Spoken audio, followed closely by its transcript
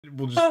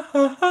We'll just.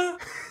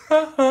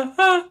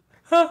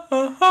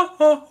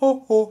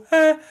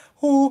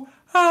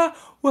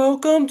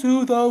 Welcome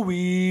to the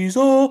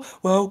Weasel.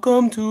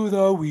 Welcome to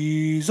the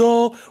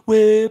Weasel.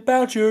 Whip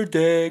out your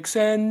dicks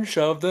and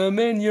shove them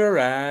in your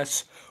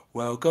ass.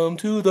 Welcome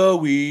to the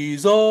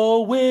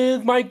Weasel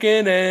with Mike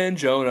and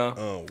Jonah.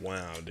 Oh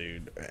wow,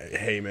 dude.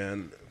 Hey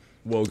man,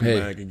 welcome Hey,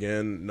 back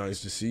again.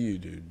 Nice to see you,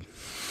 dude.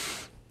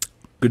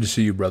 good to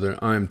see you, brother.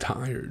 I'm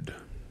tired.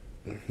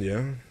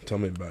 Yeah, tell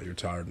me about your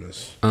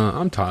tiredness.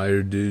 I'm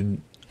tired,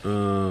 dude.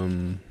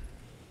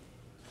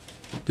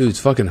 Dude, it's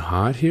fucking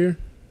hot here,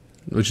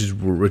 which is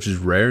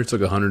rare. It's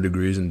like 100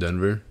 degrees in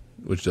Denver,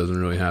 which doesn't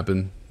really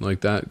happen like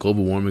that.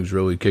 Global warming's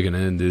really kicking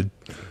in, dude.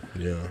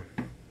 Yeah.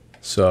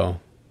 So,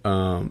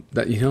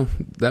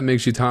 that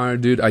makes you tired,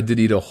 dude. I did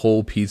eat a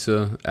whole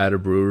pizza at a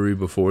brewery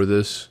before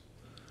this,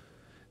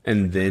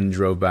 and then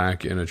drove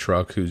back in a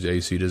truck whose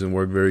AC doesn't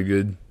work very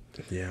good,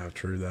 Yeah,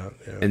 true that.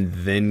 Yeah. and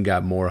then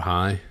got more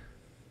high.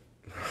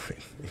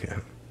 yeah.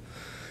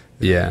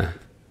 Yeah.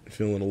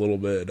 Feeling a little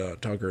bit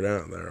tuckered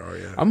out there, are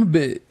you? I'm a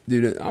bit,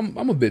 dude. I'm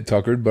a bit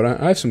tuckered, but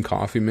I have some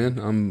coffee, man.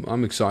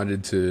 I'm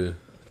excited to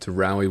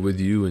rally with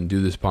you and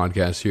do this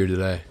podcast here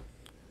today.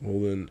 Well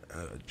then,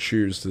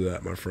 cheers to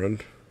that, my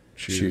friend.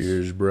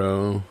 Cheers,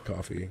 bro.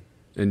 Coffee.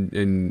 And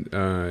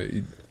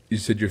you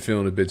said you're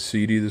feeling a bit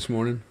seedy this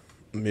morning.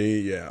 Me,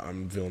 yeah,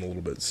 I'm feeling a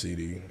little bit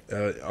seedy.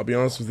 I'll be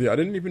honest with you, I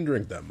didn't even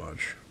drink that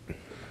much.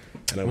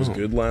 And I was Oh.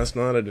 good last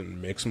night. I didn't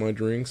mix my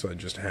drinks. I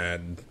just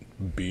had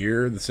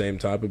beer, the same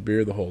type of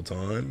beer the whole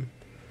time.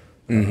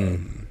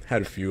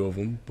 Had a few of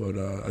them, but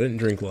I didn't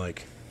drink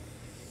like,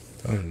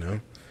 I don't know.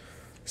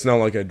 It's not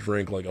like I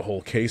drank like a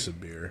whole case of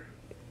beer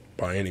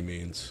by any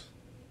means.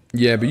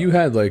 Yeah, but you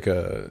had like you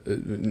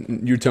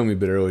were telling me a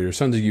bit earlier. It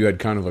sounds like you had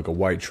kind of like a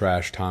white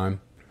trash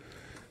time.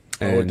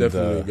 Oh, it And,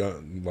 definitely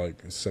got like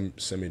some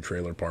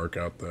semi-trailer park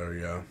out there,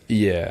 yeah.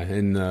 yeah,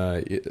 and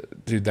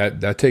dude,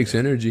 that takes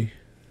energy.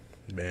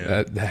 Man,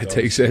 That it that does.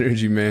 takes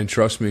energy, man.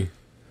 Trust me.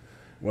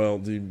 Well,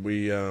 dude,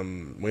 we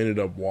ended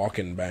up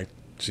walking back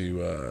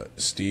to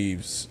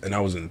Steve's, and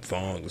I was in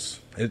thongs.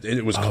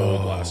 It was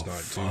cold last night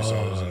too, so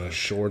I was in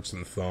shorts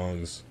and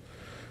thongs,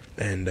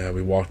 and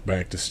we walked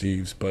back to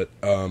Steve's. But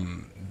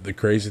the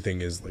crazy thing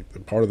is, like, the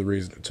part of the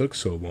reason it took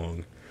so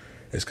long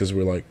is because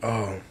we're like,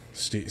 oh,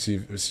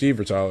 Steve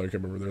or Tyler, I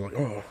can't remember. They're like,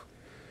 oh,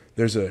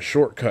 there's a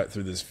shortcut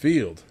through this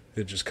field.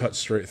 It just cuts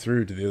straight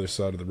through to the other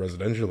side of the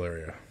residential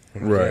area.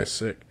 I'm like, Right. yeah,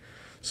 sick.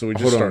 So we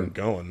just started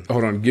going.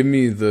 Hold on. Give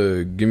me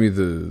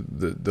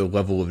the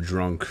level of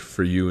drunk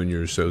for you and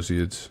your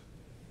associates.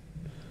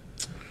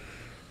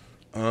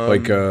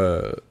 Like Like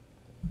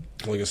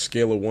a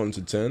scale of 1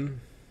 to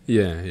 10.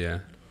 yeah.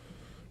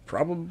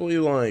 Probably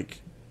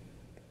like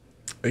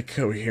a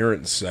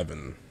coherent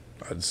 7,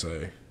 I'd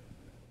say.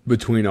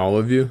 Between all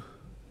of you?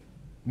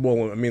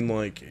 Well, I mean,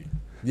 like,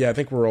 yeah, I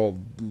think we're all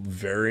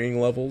varying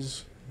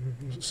levels,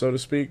 so to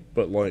speak.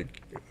 But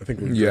like, I think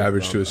we You drank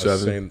average about to a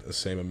 7? the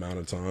same amount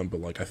of time.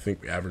 But like, I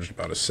think we averaged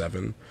about a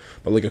 7,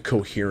 but like a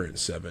coherent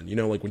 7. You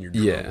know, like when you're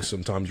drunk, Yeah.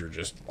 sometimes you're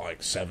just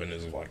like 7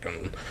 is like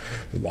on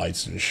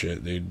lights and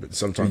shit, dude. But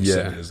sometimes Yeah.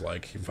 7 is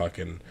like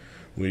fucking.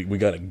 We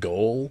got a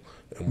goal.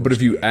 And we're But if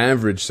just you gonna-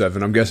 average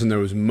 7, I'm guessing there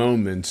was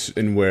moments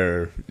in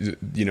where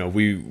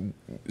we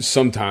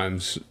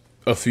sometimes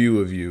a few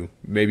of you,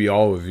 maybe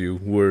all of you,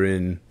 were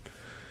in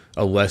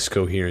a less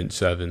coherent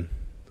 7.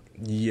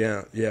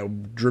 yeah,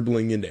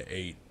 dribbling into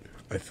 8,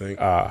 I think.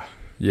 Yeah.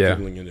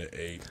 Dribbling into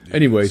 8. Dude.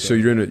 Anyway, so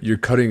you're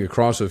cutting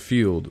across a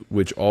field,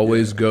 which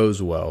always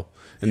goes well,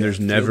 and Yeah, there's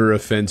never a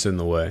fence in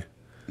the way.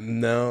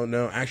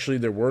 No. Actually,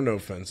 there were no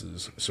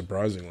fences.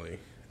 Surprisingly,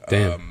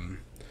 Damn.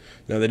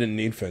 no, they didn't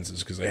need fences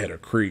because they had a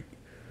creek.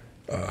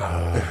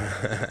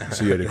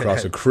 So you had to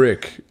cross a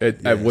creek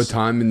at what Yes.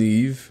 time in the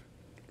eve?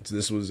 So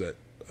this was at.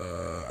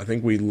 I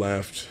think we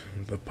left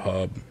the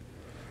pub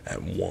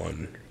at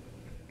 1.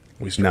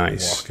 We started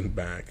Nice. walking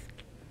back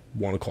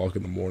 1 o'clock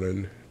in the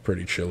morning.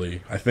 Pretty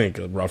chilly. I think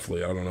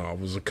roughly. I don't know. It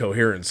was a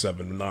coherent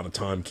 7, not a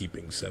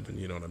timekeeping 7.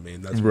 You know what I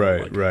mean? That's more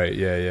Right, like right,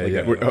 yeah. like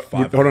a Were-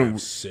 5 hold and a on, half,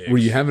 6. were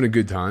you having a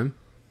good time,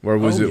 or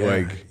was Oh, it yeah.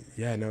 like,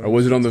 Yeah, no. or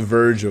was it on the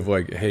verge of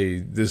like, hey,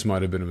 this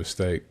might have been a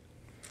mistake?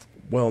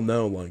 Well,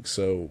 no, like,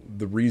 so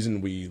the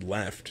reason we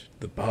left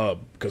the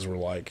pub, because we're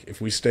like,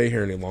 if we stay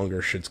here any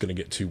longer, shit's gonna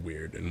get too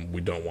weird, and we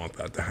don't want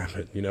that to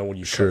happen. You know, when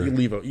you Sure. you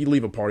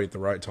leave a party at the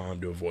right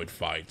time to avoid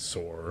fights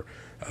or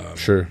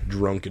Sure.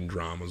 drunken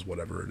dramas,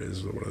 whatever it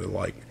is, or what they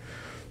like.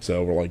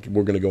 So we're like,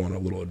 we're gonna go on a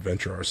little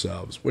adventure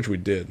ourselves, which we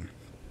did.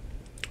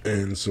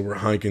 And so we're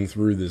hiking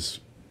through this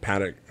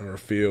paddock or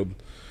field,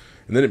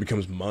 and then it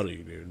becomes muddy,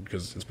 dude,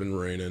 because it's been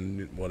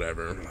raining,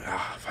 whatever. I'm like,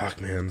 fuck,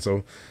 man.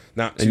 So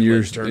not too And you're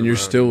late to turn and you're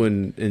around. still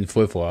in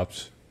flip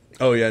flops.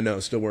 Oh yeah, no,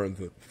 still wearing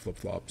the flip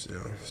flops.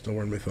 Yeah, still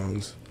wearing my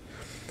thongs.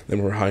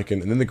 Then we're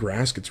hiking, and then the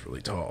grass gets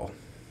really tall,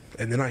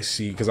 and then I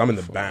see, because I'm in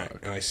the back,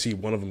 and I see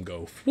one of them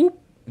go whoop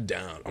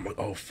down. I'm like,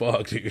 oh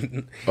fuck,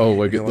 dude. Oh,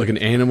 like like an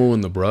animal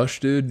in the brush,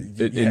 dude.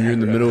 And you're in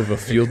the middle of a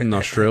field in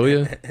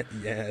Australia.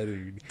 Yeah,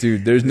 dude.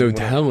 Dude, there's no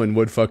telling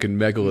what fucking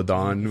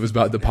megalodon was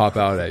about to pop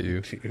out at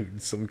you.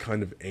 Dude, some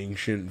kind of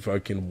ancient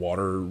fucking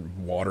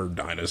water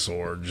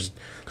dinosaur just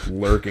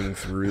lurking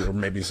through, or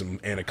maybe some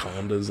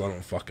anacondas. I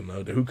don't fucking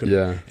know. Who could?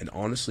 Yeah. And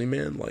honestly,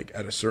 man, like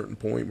at a certain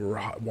point, we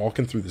were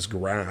walking through this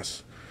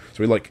grass,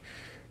 so we like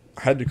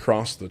had to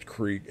cross the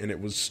creek, and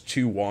it was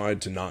too wide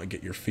to not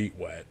get your feet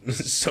wet.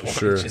 So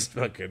Sure. I just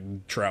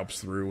fucking trounced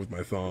through with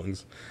my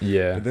thongs.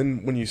 Yeah. But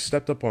then when you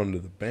stepped up onto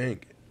the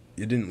bank,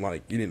 you didn't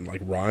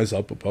rise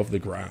up above the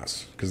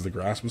grass because the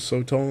grass was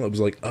so tall. It was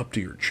like up to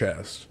your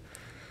chest.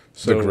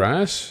 So The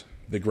grass?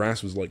 the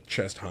grass was like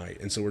chest height,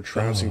 and so we're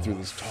trouncing through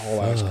this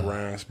tall ass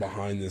grass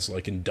behind this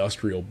like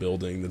industrial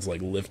building that's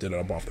like lifted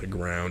up off the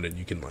ground, and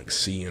you can like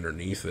see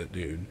underneath it,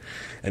 dude.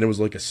 And it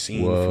was like a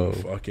scene from a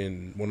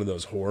fucking one of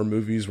those horror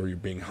movies where you're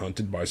being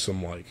hunted by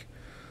some like,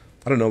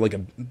 I don't know, like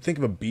think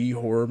of a B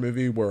horror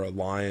movie where a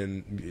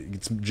lion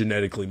gets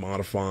genetically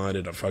modified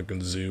at a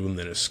fucking zoo and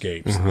then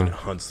escapes and then it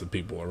hunts the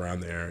people around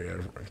the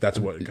area. That's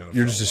what it kind of.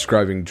 You're just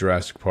describing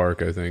Jurassic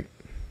Park, I think.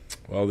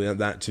 Well, yeah,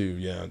 that too,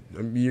 yeah.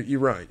 You're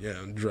right,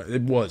 yeah.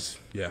 It was,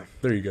 yeah.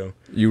 There you go.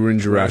 You were in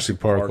Jurassic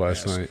Park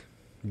last night.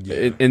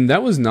 Yeah. And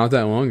that was not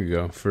that long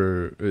ago.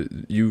 For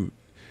you,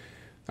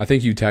 I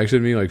think you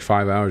texted me like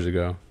 5 hours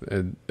ago,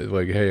 and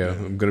like, hey,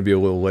 I'm gonna be a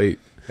little late.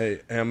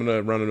 Hey, I'm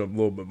gonna run it a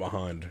little bit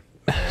behind.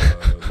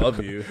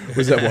 Love you.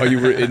 Was that while you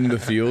were in the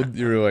field?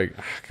 You were like,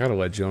 I gotta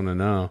let Jonah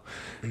know.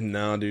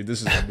 No, dude,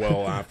 this is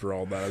well after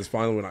all that. It's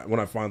finally when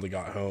I finally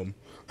got home.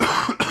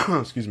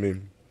 Excuse me.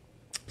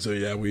 So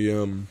yeah, we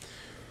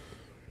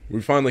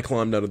finally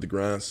climbed out of the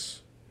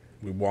grass.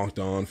 We walked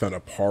on, found a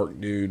park,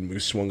 dude, and we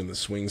swung in the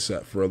swing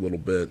set for a little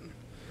bit.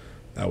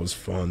 That was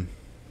fun.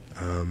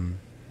 And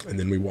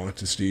then we walked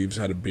to Steve's,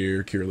 had a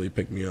beer. Kierley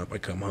picked me up. I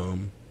come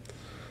home,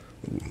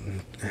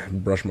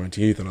 brushed my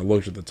teeth, and I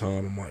looked at the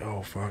time. I'm like,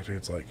 oh fuck, dude,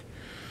 it's like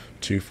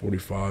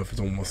 2:45.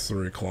 It's almost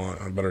 3 o'clock.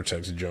 I better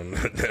text Jonah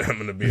that I'm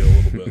gonna be a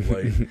little bit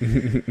late.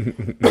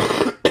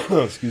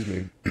 Excuse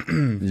me.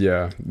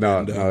 Yeah,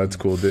 no, that's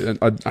cool, dude.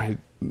 I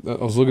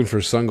was looking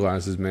for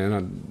sunglasses,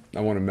 man.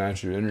 I want to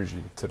match your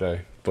energy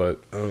today,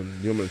 but you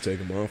want me to take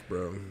them off,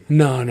 bro?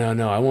 No.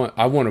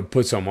 I want to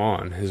put some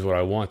on. Is what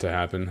I want to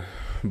happen.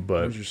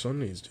 But where's your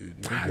Sundays,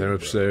 dude? They're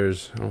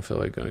upstairs. Bro. I don't feel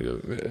like gonna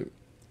go.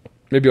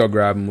 Maybe I'll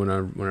grab them when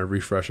I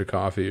refresh a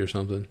coffee or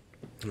something.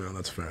 No,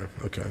 that's fair.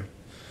 Okay.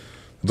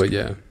 But cool.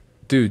 Yeah,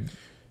 dude.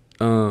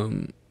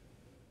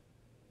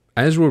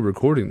 As we're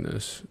recording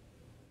this,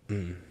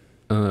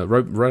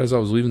 right as I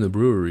was leaving the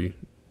brewery,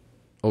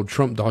 old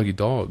Trump Doggy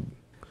Dog,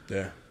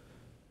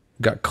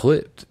 got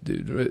clipped,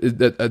 dude.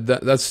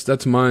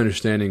 That's my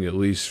understanding, at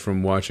least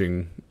from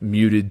watching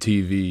muted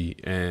TV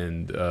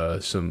and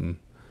some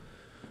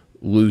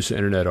loose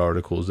internet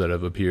articles that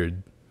have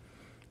appeared.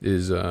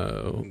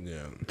 I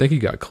think he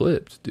got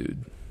clipped,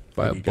 dude,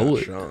 by a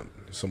bullet. Got shot.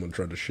 Someone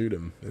tried to shoot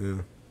him.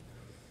 Yeah.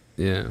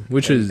 Yeah,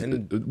 which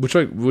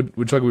like we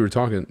were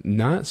talking,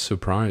 not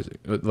surprising.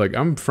 Like,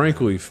 I'm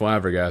frankly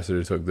flabbergasted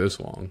it took this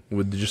long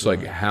with just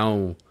like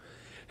how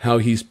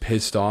he's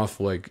pissed off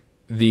like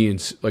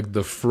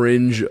the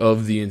fringe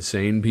of the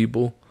insane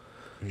people.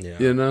 Yeah,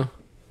 you know.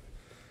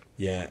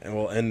 Yeah,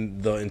 well,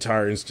 and the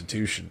entire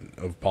institution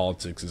of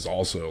politics is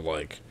also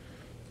like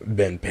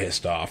been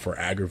pissed off or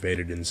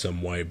aggravated in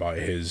some way by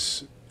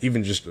his.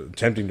 Even just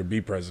attempting to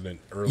be president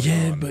early on.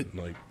 Yeah, but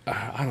like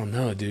I don't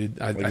know, dude.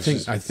 I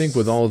think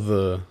with all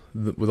the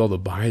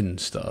Biden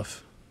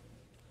stuff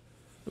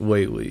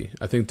lately,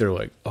 I think they're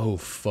like, oh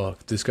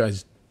fuck, this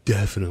guy's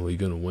definitely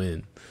gonna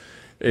win.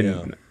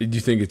 And do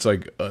you think it's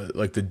like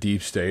the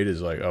deep state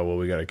is like, oh well,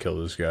 we gotta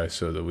kill this guy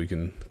so that we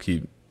can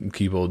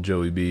keep old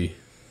Joey B?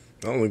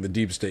 I don't think the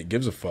deep state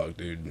gives a fuck,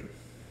 dude.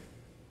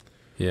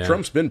 Yeah.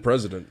 Trump's been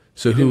president.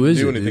 So who is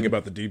it? Do anything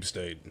about the deep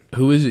state?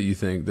 Who is it? You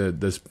think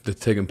that's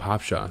taking pop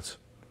shots?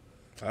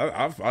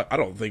 I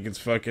don't think it's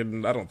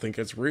fucking. I don't think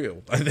it's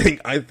real.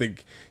 I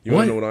think. You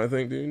want to know what I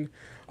think, dude?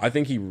 I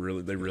think they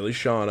really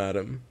shot at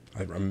him.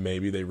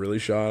 Maybe they really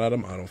shot at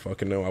him. I don't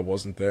fucking know. I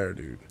wasn't there,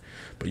 dude.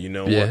 But you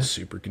know what?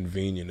 Super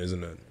convenient,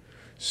 isn't it?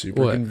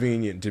 Super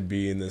convenient to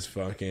be in this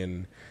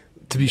fucking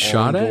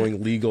shot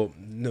at. Legal.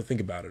 No, think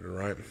about it. All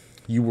right.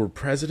 You were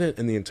president,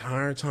 and the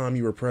entire time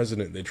you were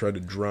president, they tried to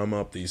drum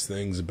up these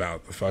things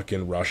about the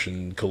fucking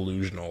Russian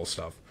collusion, all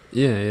stuff.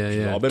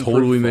 Yeah.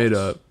 Totally made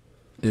up.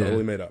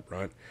 Totally made up,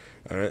 right?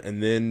 All right.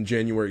 And then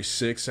January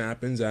 6th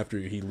happens after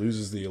he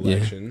loses the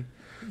election.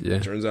 Yeah.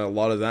 It turns out a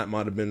lot of that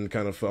might have been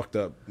kind of fucked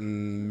up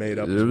and made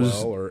up as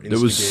well. Or there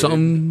was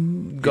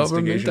some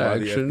government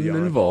action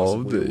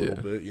involved. A little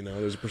bit,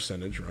 there's a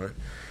percentage, right?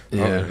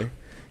 Yeah. Okay.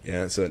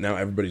 Yeah, so now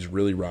everybody's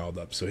really riled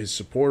up. So his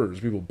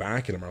supporters, people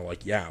backing him, are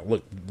like, yeah,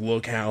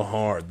 look how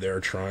hard they're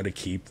trying to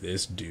keep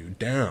this dude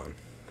down,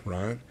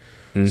 right?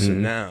 Mm-hmm. So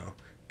now,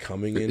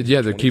 coming in.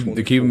 Yeah, they keep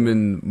him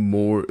in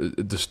more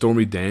the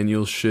Stormy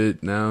Daniels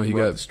shit. Now he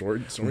got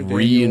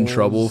Stormy in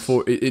trouble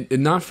for it,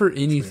 not for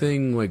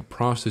anything like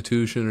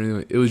prostitution or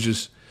anything. It was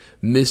just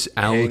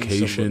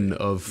misallocation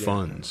of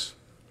funds.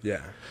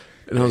 Yeah,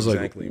 and I was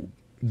like,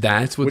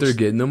 that's what they're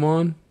getting him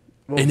on.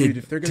 Well, and dude,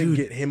 if they're gonna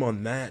get him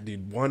on that,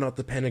 dude, why not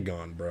the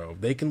Pentagon, bro?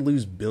 They can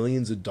lose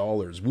billions of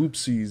dollars.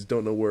 Whoopsies,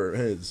 don't know where it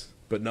is,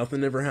 but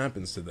nothing ever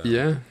happens to them.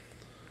 Yeah,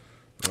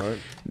 right,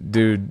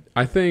 dude.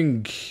 I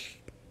think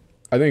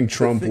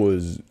Trump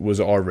was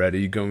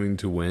already going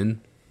to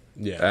win.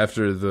 Yeah,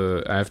 after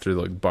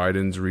like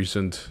Biden's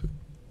recent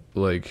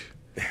like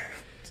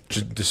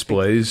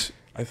displays.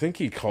 I think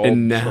he called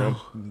Trump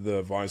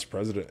the vice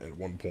president at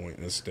one point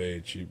in the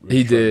stage.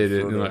 He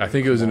did. I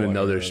think it was in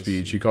another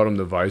speech. He called him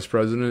the vice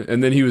president,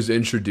 and then he was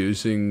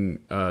introducing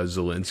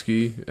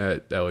Zelensky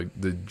at like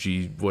the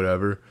G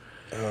whatever.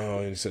 Oh,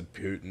 and he said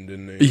Putin,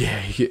 didn't he?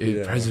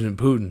 Yeah, President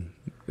Putin,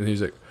 and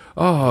he's like,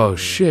 "Oh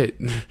shit!"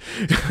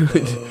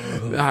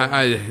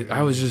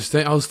 I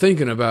was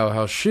thinking about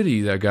how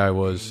shitty that guy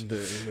was.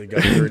 This is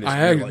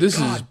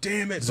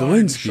damn it, Zelensky.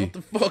 Biden, shut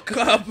the fuck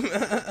up.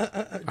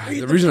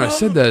 The reason I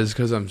said that is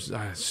because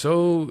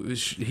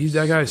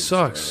that guy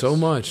sucks so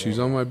much. He's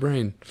on my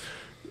brain.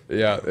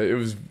 Yeah, it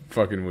was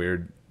fucking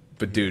weird.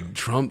 But dude,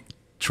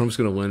 Trump's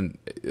gonna win.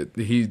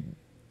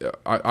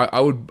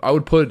 I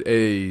would put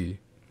a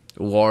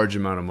large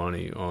amount of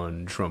money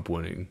on Trump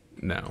winning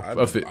now. I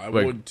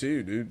would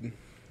too, dude.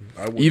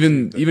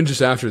 Even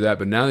just after that,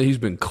 but now that he's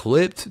been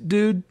clipped,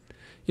 dude,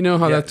 you know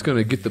how that's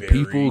gonna get the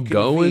people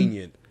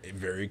going.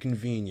 Very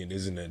convenient,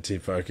 isn't it, to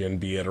fucking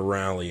be at a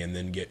rally and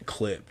then get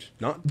clipped?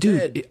 Not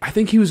dude. Dead. I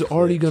think he was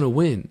already gonna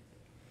win.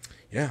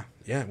 Yeah.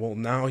 Well,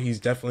 now he's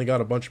definitely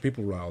got a bunch of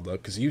people riled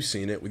up because you've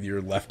seen it with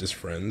your leftist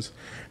friends,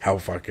 how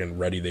fucking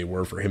ready they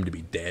were for him to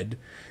be dead.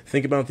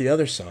 Think about the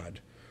other side.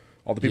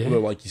 All the people that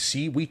are like, you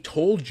see, we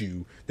told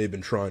you they've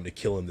been trying to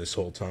kill him this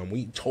whole time.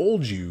 We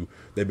told you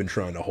they've been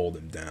trying to hold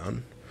him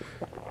down.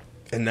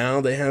 And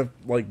now they have,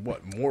 like,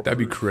 what, more That'd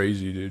be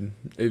crazy, dude.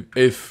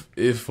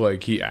 If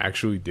like, he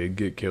actually did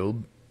get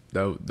killed,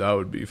 that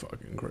would be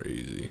fucking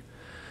crazy.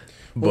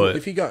 Well, but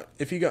if he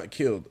got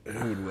killed,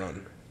 who would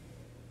run?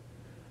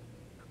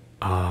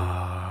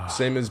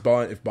 Same as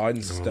if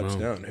Biden steps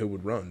down, who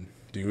would run?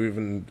 Do you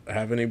even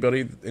have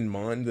anybody in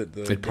mind that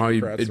the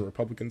Democrats or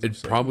Republicans?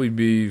 It'd probably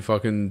be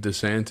fucking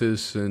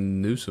DeSantis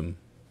and Newsom,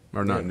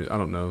 or not? I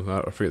don't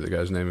know. I forget the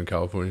guy's name in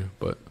California,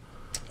 but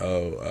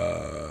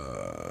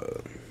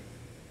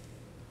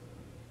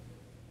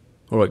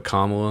or like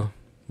Kamala.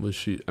 Was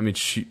she? I mean,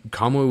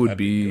 Kamala would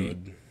be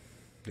good.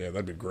 Yeah,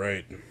 that'd be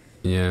great.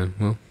 Yeah.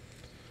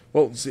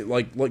 Well, see,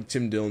 like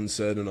Tim Dillon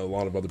said, and a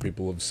lot of other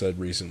people have said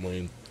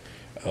recently,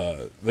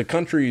 the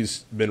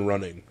country's been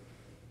running,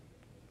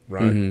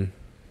 right,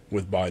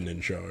 with Biden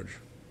in charge,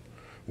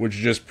 which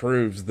just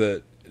proves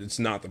that it's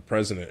not the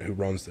president who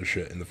runs the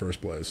shit in the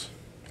first place,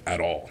 at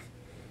all.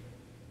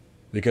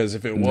 Because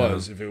if it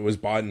was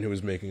Biden who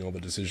was making all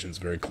the decisions,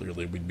 very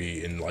clearly we'd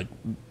be in like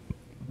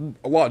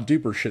a lot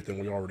deeper shit than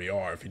we already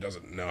are. If he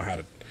doesn't know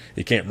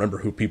he can't remember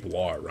who people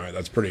are, right?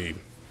 That's pretty.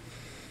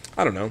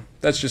 I don't know.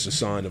 That's just a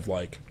sign of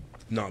like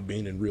not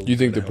being in real. You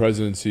think the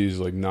presidency is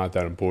like not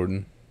that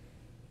important?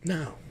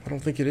 No, I don't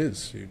think it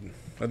is, dude.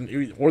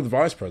 Or the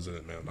vice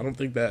president, man. I don't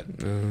think that.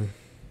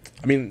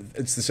 I mean,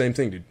 it's the same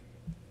thing, dude.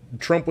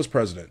 Trump was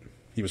president.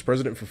 He was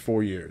president for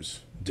 4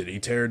 years. Did he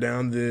tear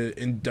down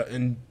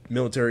the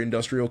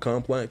military-industrial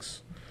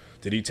complex?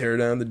 Did he tear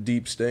down the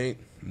deep state?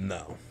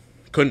 No.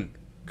 Couldn't.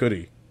 Could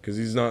he? Because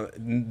he's not.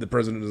 The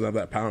president doesn't have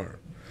that power.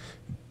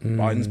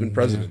 Biden's been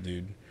president,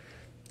 dude.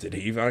 Did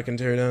he fucking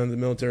tear down the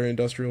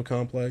military-industrial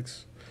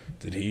complex?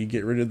 Did he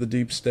get rid of the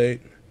deep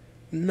state?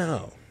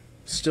 No.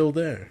 Still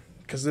there.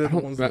 Because they're the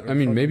ones that are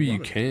maybe you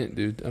running. Can't,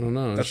 dude. I don't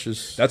know.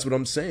 That's what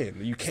I'm saying.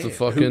 You can't. It's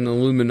the fucking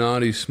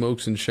Illuminati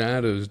smokes and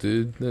shadows,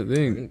 dude. That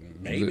thing.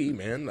 Maybe,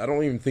 man. I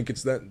don't even think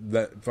it's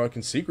that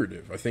fucking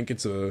secretive. I think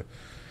it's a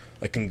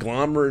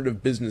conglomerate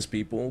of business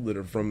people that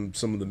are from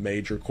some of the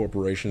major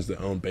corporations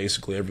that own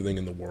basically everything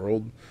in the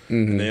world,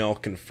 and they all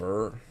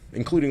confer,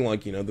 including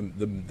like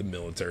the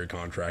military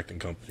contracting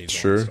companies.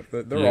 Sure,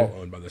 they're all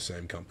owned by the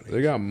same company.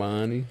 They got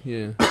money.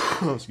 Yeah.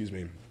 Excuse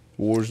me.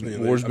 War's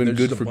been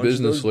good for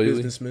business lately.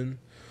 Businessmen,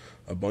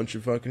 a bunch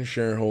of fucking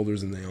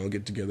shareholders, and they all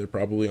get together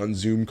probably on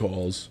Zoom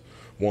calls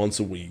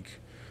once a week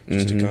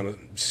just to kind of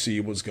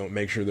see what's going,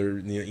 make sure their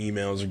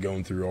emails are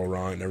going through all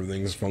right and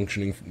everything's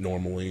functioning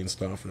normally and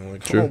stuff. And they're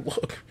like, oh,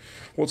 look,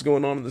 what's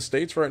going on in the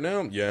States right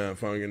now? Yeah,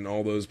 fucking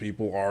all those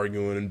people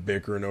arguing and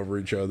bickering over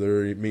each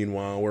other.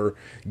 Meanwhile, we're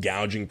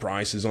gouging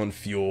prices on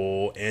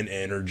fuel and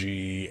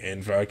energy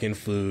and fucking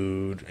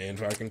food and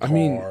fucking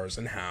cars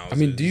and houses. I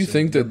mean, do you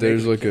think that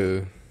there's like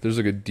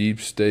a deep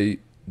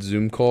state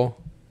Zoom call?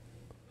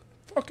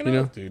 Fucking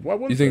hell, dude. Why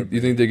wouldn't you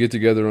think they get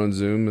together on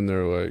Zoom and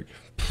they're like,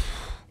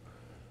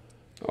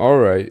 all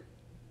right,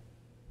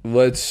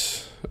 what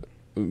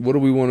do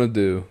we want to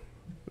do?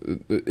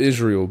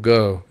 Israel,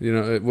 go.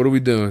 What are we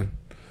doing?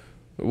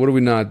 What are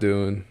we not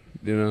doing?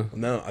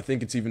 No, I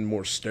think it's even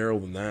more sterile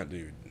than that,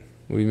 dude.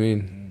 What do you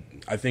mean?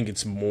 I think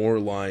it's more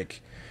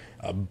like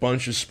a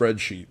bunch of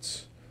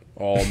spreadsheets,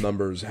 all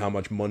numbers, how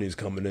much money's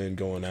coming in,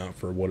 going out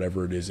for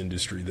whatever it is,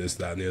 industry, this,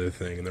 that, and the other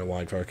thing. And they're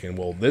like, fucking,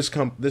 well, this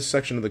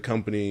section of the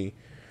company,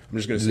 I'm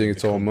just going to say think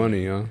it's all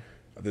money, huh?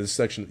 This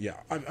section, yeah.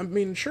 I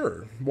mean,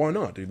 sure. Why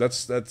not, dude?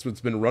 That's what's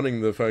been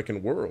running the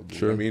fucking world. Dude.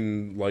 Sure. I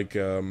mean, like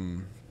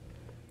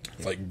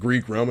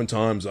Greek Roman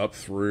times up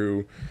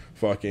through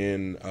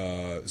fucking up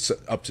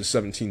to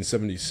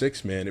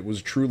 1776, man. It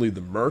was truly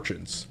the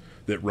merchants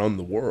that run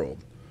the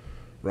world.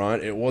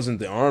 Right, it wasn't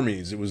the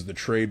armies; it was the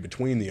trade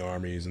between the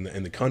armies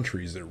and the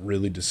countries that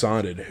really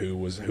decided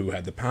who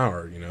had the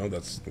power. You know,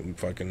 that's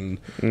fucking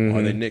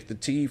why they nicked the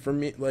tea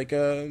from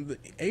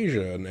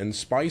Asia and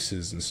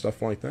spices and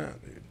stuff like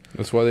that, dude.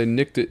 That's why they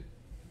nicked it.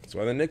 That's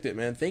why they nicked it,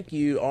 man. Thank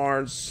you,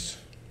 ours.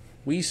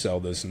 We sell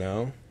this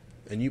now,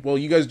 and you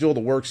guys do all the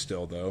work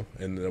still though,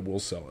 and we'll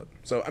sell it.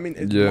 So I mean,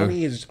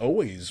 money has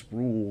always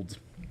ruled.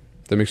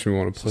 That makes me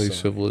want to play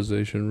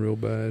Civilization real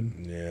bad.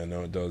 Yeah,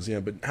 no, it does. Yeah,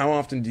 but how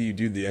often do you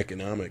do the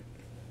economic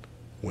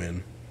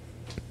win?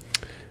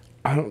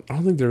 I don't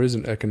think there is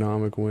an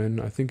economic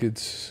win. I think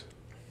it's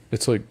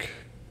like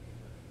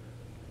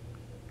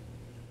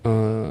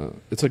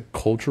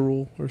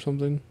cultural or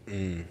something.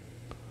 I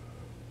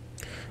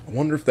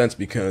wonder if that's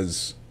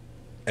because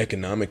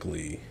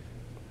economically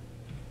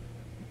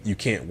you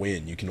can't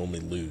win, you can only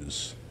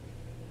lose.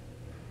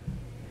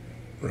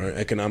 Right?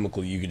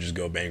 Economically, you could just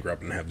go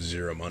bankrupt and have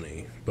zero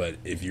money. But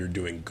if you're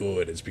doing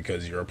good, it's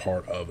because you're a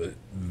part of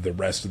the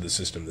rest of the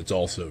system that's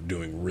also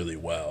doing really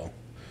well.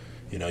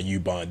 You know, you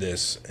buy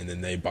this, and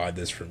then they buy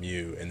this from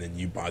you, and then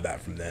you buy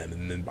that from them,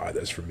 and then buy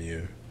this from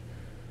you.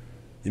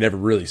 You never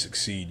really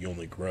succeed, you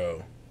only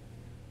grow.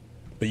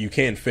 But you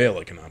can fail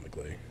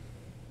economically.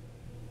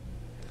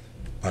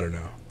 I don't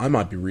know. I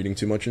might be reading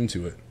too much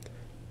into it.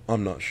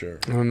 I'm not sure.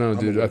 I don't know,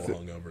 dude. I'm a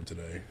little hungover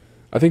today.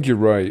 I think you're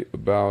right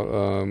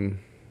about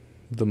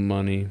the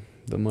money.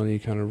 The money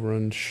kind of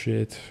runs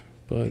shit.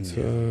 But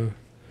you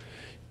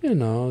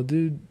know,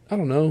 dude, I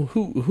don't know.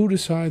 Who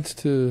decides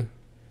to,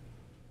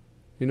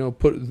 you know,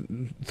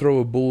 throw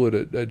a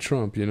bullet at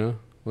Trump, you know?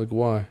 Like,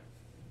 why?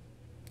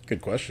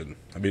 Good question.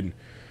 I mean,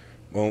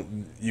 well,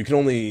 you can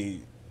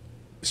only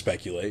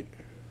speculate.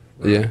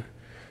 Right? Yeah.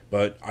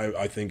 But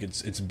I think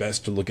it's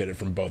best to look at it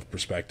from both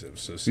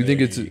perspectives. So you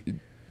think it's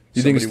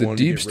the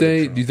deep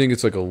state? Do you think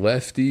it's like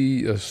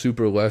a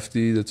super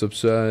lefty that's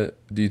upset?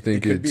 Do you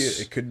think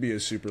it could be a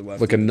super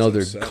lefty, like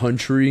another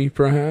country,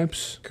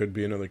 perhaps? Could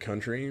be another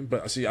country,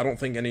 but see, I don't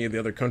think any of the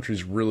other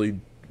countries really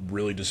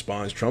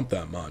despise Trump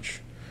that much.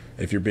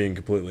 If you're being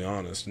completely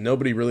honest,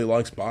 nobody really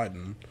likes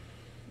Biden,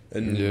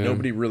 and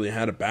nobody really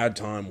had a bad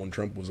time when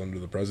Trump was under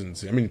the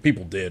presidency. I mean,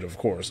 people did, of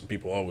course,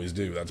 people always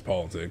do. That's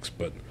politics,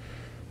 but.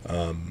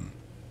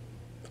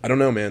 I don't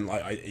know, man.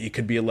 It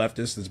could be a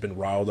leftist that's been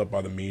riled up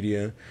by the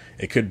media.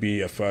 It could be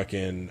a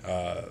fucking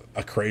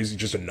a crazy,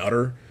 just a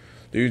nutter,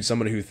 dude.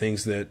 Somebody who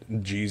thinks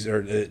that Jesus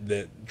or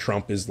that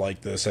Trump is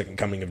like the second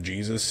coming of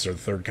Jesus or the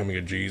third coming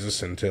of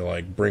Jesus, and to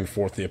like bring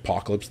forth the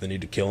apocalypse, they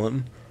need to kill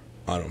him.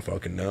 I don't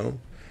fucking know.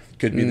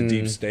 Could be the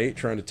deep state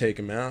trying to take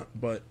him out,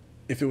 but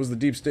if it was the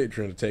deep state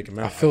trying to take him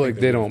out, I feel like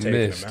they don't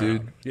miss,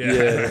 dude.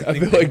 Yeah, I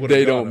feel like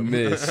they don't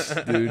miss,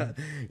 dude.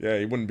 Yeah,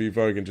 he wouldn't be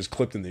fucking just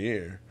clipped in the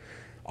ear.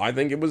 I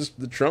think it was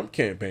the Trump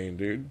campaign,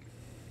 dude.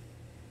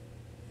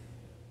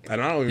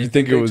 And I don't even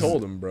think they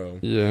told him, bro.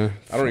 Yeah.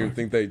 I don't even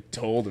think they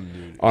told him,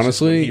 dude.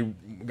 Honestly,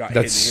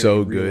 that's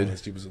so good.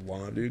 He was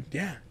alive, dude.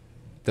 Yeah.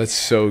 That's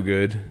so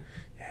good.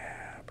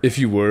 Yeah. Bro. If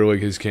you were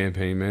like his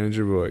campaign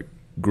manager, we're like,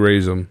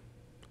 graze him.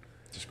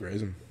 Just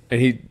graze him.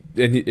 And he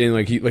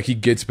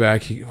gets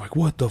back, he like,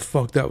 what the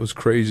fuck? That was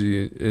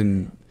crazy.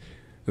 And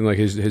like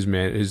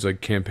his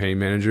like campaign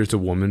manager, it's a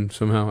woman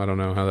somehow. I don't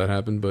know how that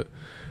happened, but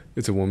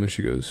it's a woman.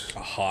 She goes,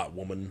 a hot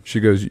woman. She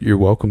goes, "You're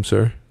welcome,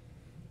 sir."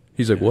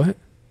 He's like, "What?"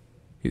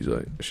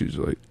 She's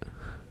like,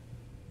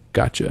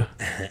 "Gotcha."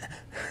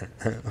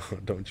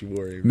 Don't you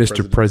worry,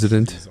 Mr.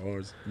 President.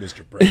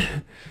 Mr.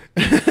 President.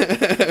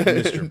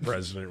 Mr.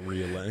 President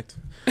re-elect.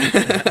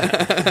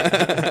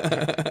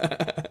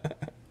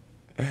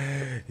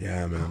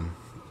 Yeah, man.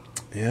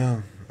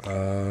 Yeah.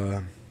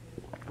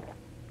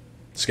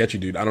 Sketchy,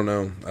 dude. I don't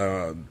know.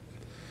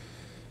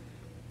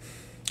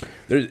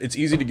 It's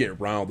easy to get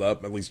riled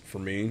up, at least for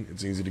me.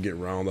 It's easy to get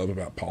riled up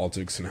about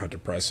politics and how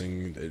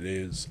depressing it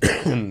is.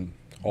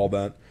 All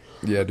that.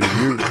 Yeah, dude.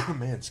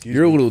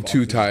 You're a little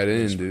too tied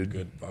in, dude.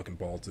 Good fucking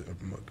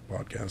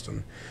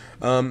podcasting.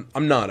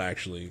 I'm not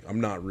actually.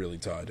 I'm not really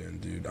tied in,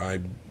 dude.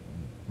 I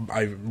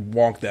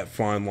walk that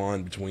fine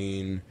line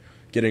between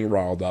getting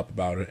riled up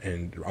about it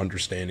and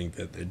understanding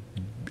that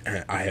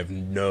I have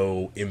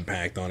no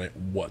impact on it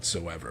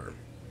whatsoever.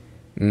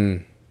 Yeah,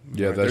 right?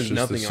 That's There's just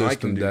nothing the system, I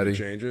can do Daddy. to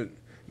change it.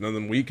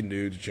 Nothing we can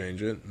do to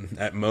change it.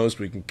 At most,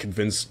 we can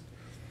convince.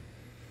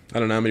 I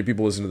don't know how many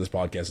people listen to this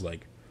podcast.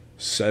 Like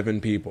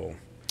 7 people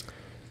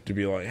to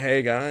be like,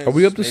 "Hey guys, are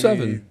we up to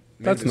 7?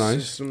 That's nice.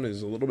 The system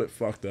is a little bit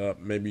fucked up.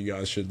 Maybe you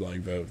guys should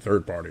like vote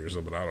third party or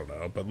something. I don't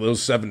know. But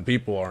those 7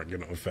 people aren't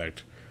going to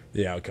affect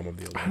the outcome of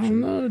the election. I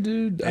don't know,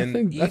 dude.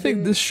 I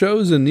think this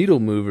show's a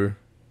needle mover.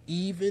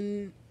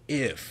 even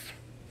if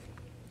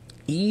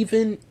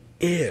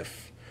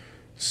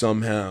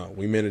somehow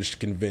we managed to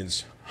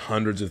convince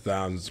hundreds of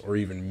thousands or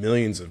even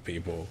millions of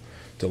people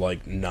to,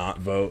 like, not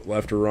vote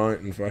left or right,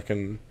 and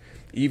fucking,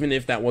 even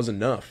if that was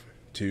enough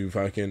to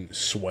fucking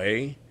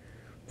sway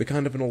the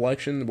kind of an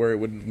election where it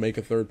would make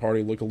a third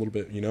party look a little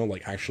bit,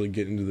 like, actually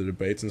get into the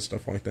debates and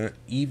stuff like that,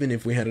 even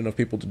if we had enough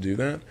people to do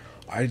that,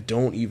 I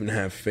don't even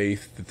have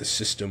faith that the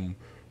system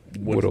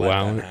would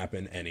let that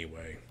happen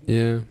anyway.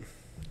 Yeah.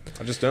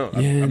 I just don't.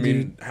 Yeah, I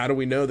mean, how do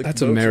we know that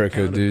that's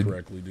America, dude?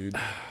 Correctly, dude?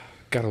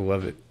 Gotta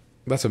love it.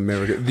 That's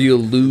America. The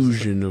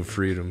illusion of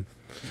freedom.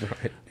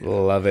 Right.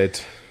 Love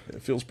it.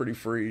 It feels pretty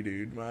free,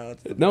 dude.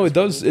 No, it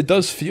does. It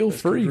does feel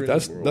free.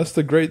 That's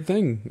the great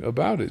thing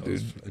about it,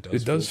 dude.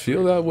 It does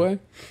feel that way.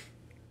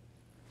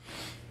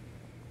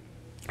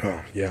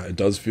 Oh, yeah, it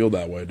does feel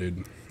that way,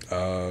 dude.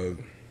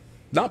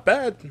 Not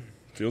bad.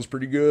 Feels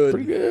pretty good.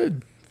 Pretty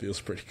good. Feels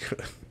pretty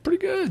good. Pretty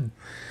good.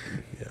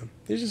 Yeah.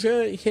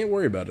 You can't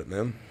worry about it,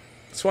 man.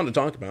 It's fun to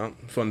talk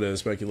about. Fun to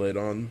speculate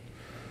on.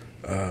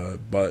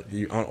 But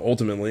you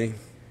ultimately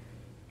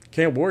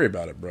can't worry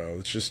about it, bro.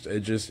 It just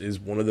is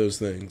one of those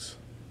things.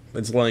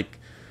 It's like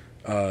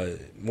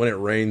when it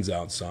rains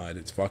outside,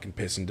 it's fucking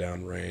pissing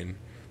down rain.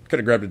 Could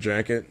have grabbed a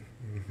jacket,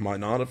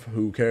 might not have.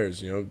 Who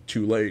cares?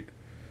 Too late.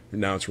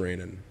 Now it's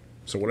raining.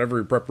 So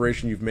whatever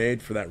preparation you've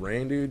made for that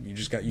rain, dude,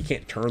 you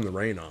can't turn the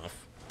rain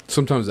off.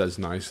 Sometimes that's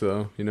nice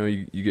though.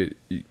 You're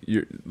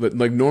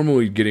like,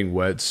 normally getting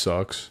wet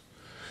sucks.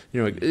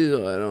 You're like,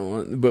 ew, I don't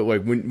want. But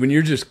like when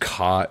you're just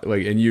caught,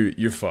 like, and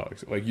you're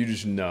fucked. Like, you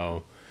just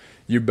know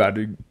you're about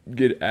to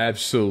get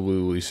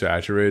absolutely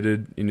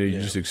saturated. You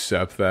just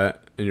accept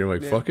that, and you're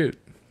like, fuck it.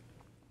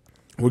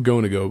 We're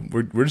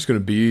just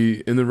gonna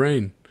be in the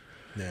rain.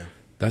 Yeah,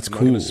 that's I'm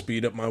cool. not gonna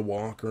speed up my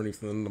walk or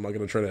anything. I'm not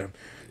gonna try to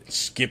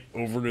skip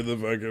over to the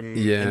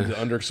fucking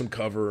under some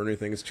cover or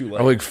anything. It's too late.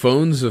 Are like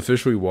phones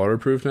officially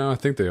waterproof now? I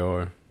think they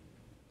are.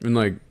 And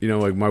like,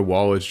 like my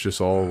wallet's just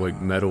all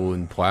like metal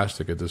and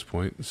plastic at this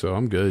point, so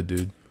I'm good,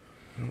 dude.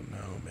 I don't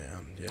know,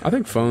 man. Yeah. I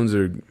think phones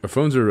are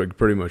like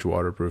pretty much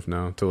waterproof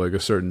now to like a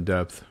certain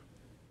depth.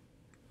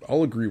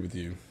 I'll agree with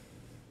you.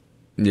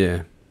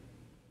 Yeah.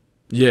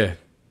 Yeah.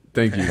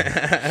 Thank you.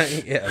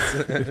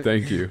 Yes.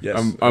 Thank you.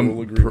 Yes,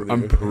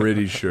 I'm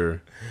pretty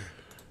sure.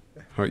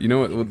 All right, you know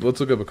what? Let's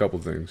look up a couple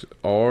things.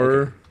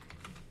 Are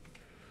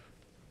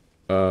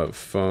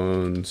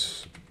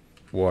phones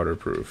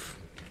waterproof?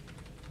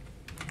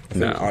 I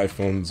think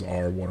iPhones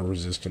are water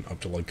resistant up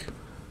to like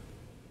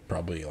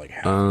probably like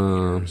half a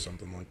meter or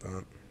something like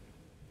that.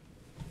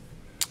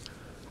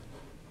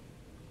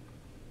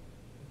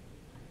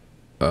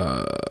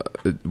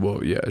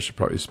 Well, yeah, I should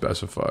probably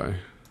specify.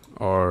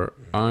 Are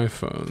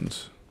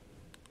iPhones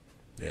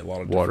a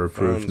lot of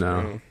waterproof phones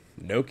now?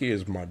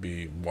 Nokia's might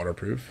be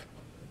waterproof.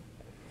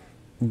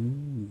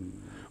 Ooh.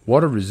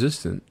 Water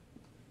resistant.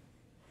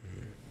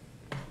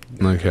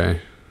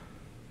 Okay.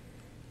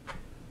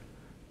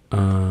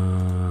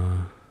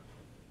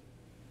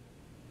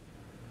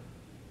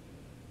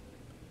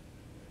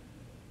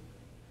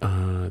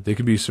 They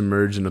could be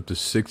submerged in up to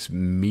 6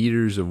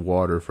 meters of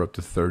water for up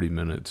to 30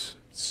 minutes.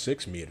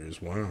 6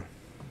 meters, wow.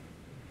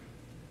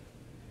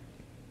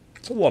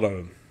 That's a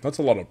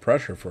lot of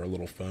pressure for a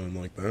little phone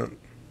like that.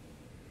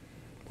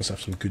 Must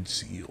have some good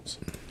seals.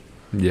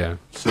 Yeah,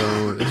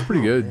 so it's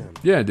pretty good. Man.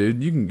 Yeah,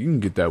 dude, you can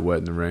get that wet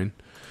in the rain.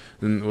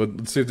 And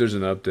let's see if there's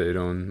an update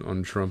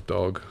on Trump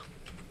dog.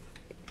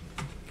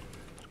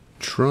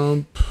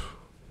 Trump.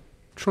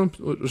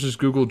 Let's just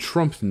Google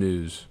Trump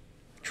news.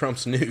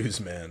 Trump's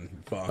news,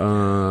 man.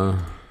 Fuck.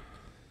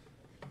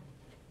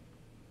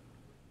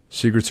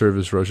 Secret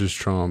Service rushes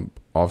Trump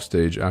off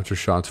stage after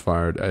shots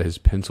fired at his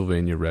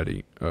Pennsylvania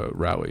rally.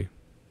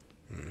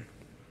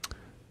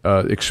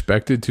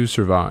 Expected to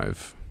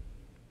survive.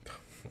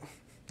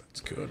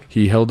 That's good.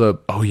 He held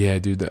up. Oh yeah,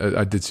 dude,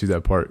 I did see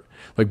that part.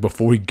 Like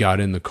before he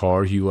got in the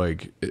car, he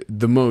like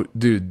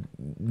dude,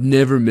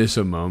 never miss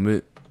a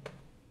moment.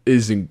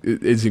 Is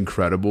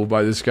incredible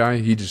by this guy.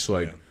 He just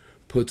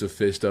puts a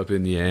fist up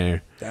in the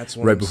air. That's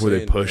what right I'm before saying,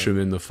 they push man.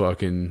 him in the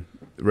fucking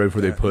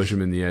they push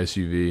him in the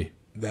SUV.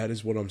 That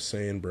is what I'm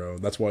saying, bro.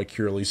 That's why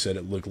Curly said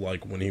it looked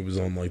like when he was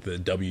on like the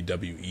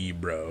WWE,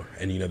 bro.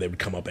 And they would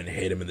come up and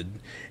hit him, and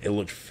it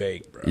looked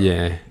fake, bro.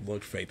 Yeah, it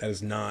looked fake. That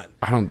is not.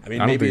 I mean,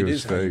 maybe it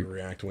is how you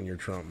react when you're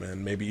Trump,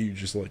 man. Maybe you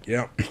just like,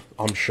 yeah,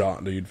 I'm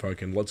shot, dude.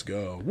 Fucking, let's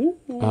go.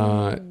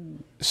 Woo-hoo.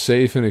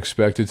 Safe and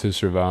expected to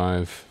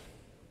survive.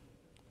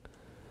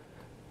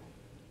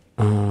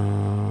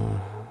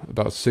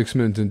 About 6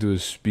 minutes into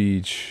his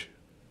speech,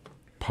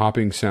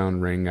 popping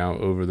sound rang out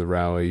over the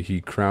rally.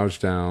 He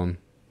crouched down.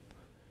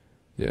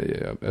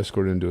 Yeah.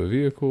 Escorted into a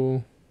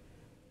vehicle.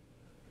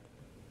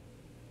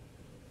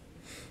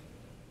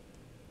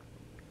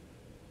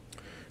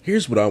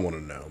 Here's what I want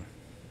to know.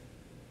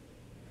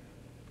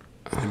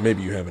 And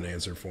maybe you have an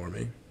answer for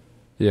me.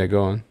 Yeah,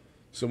 go on.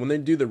 So when they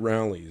do the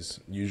rallies,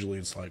 usually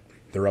it's like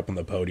they're up on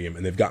the podium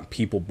and they've got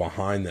people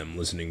behind them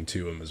listening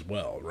to him as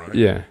well, right?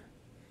 Yeah.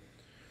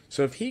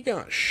 So if he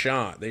got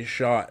shot, they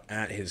shot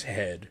at his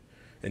head,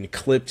 and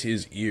clipped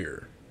his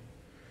ear.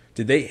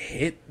 Did they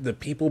hit the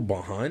people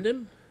behind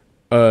him?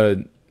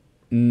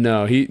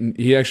 No,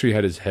 he actually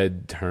had his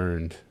head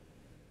turned,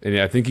 and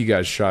I think he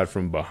got shot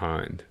from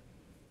behind.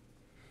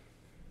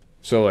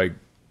 So like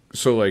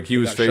he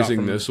was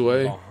facing this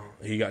way.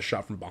 He got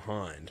shot from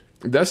behind.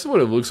 That's what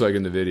it looks like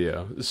in the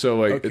video. So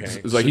like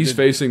it's like he's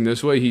facing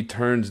this way, he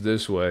turns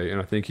this way, and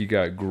I think he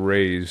got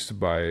grazed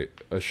by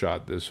a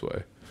shot this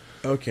way.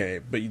 Okay,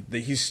 but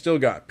he's still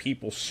got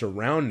people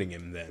surrounding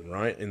him then,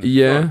 right? In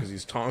the front, because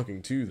he's talking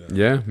to them.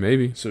 Yeah,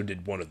 maybe. So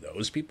did one of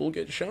those people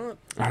get shot?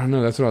 I don't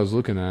know. That's what I was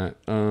looking at.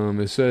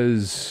 It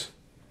says...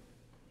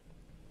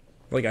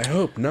 Like, I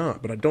hope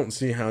not, but I don't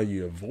see how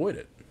you avoid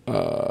it.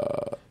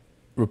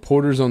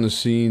 Reporters on the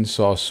scene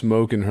saw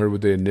smoke and heard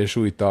what they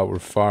initially thought were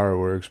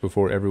fireworks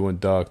before everyone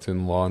ducked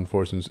and law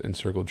enforcement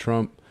encircled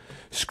Trump.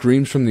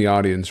 Screams from the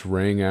audience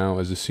rang out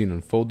as the scene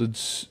unfolded.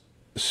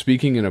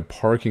 Speaking in a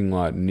parking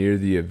lot near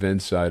the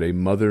event site, a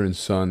mother and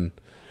son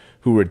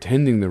who were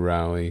attending the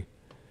rally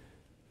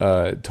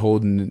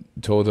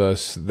told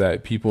us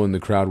that people in the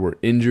crowd were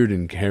injured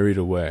and carried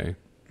away.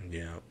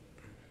 Yeah.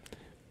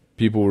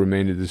 People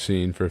remained at the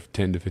scene for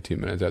 10 to 15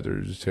 minutes after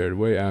it was carried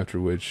away, after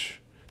which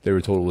they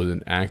were told it was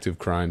an active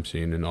crime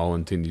scene and all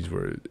attendees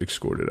were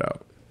escorted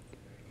out.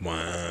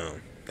 Wow.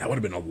 That would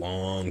have been a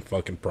long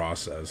fucking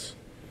process.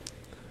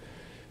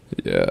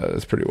 Yeah,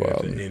 that's pretty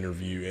wild. To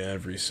interview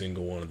every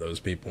single one of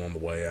those people on the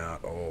way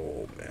out.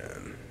 Oh,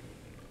 man.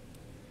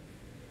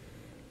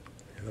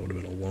 Yeah, that would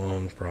have been a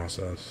long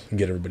process.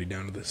 Get everybody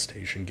down to the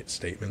station, get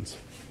statements.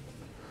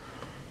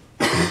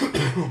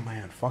 Oh,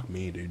 man. Fuck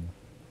me, dude.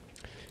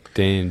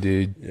 Damn,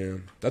 dude. Yeah.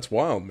 That's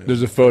wild, man.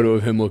 There's a photo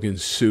of him looking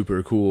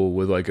super cool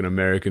with, like, an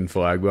American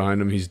flag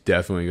behind him. He's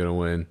definitely going to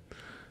win.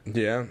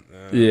 Yeah.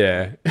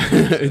 Yeah.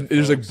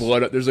 There's like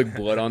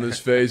blood on his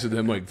face with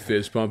him like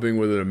fist pumping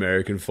with an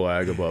American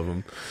flag above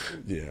him.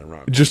 Yeah,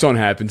 right. Just on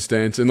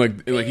happenstance, and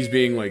like he's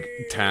being like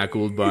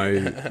tackled by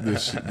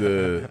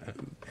the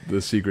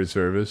Secret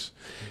Service.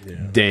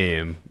 Yeah.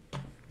 Damn.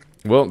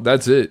 Well,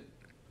 that's it.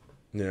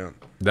 Yeah.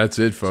 That's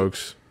it,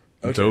 folks.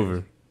 It's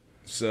over.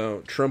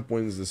 So Trump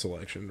wins this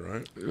election,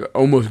 right?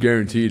 Almost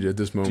guaranteed at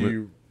this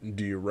moment.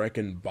 Do you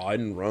reckon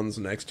Biden runs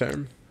next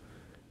term?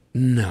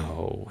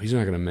 No, he's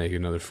not gonna make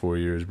another 4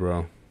 years,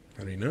 bro.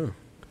 How do you know?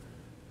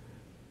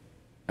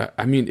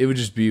 I mean, it would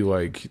just be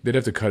like they'd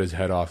have to cut his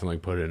head off and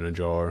like put it in a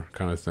jar,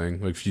 kind of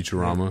thing, like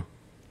Futurama.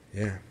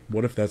 Yeah.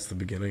 What if that's the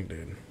beginning,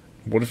 dude?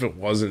 What if it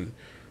wasn't?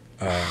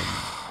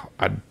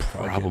 I'd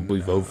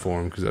probably vote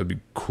for him because that'd be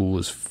cool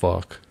as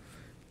fuck.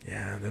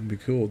 Yeah, that'd be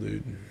cool,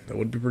 dude. That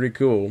would be pretty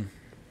cool.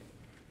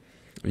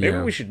 Maybe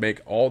we should make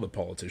all the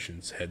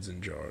politicians' heads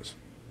in jars.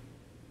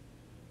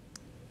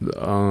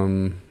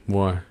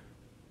 Why?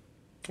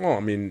 Well,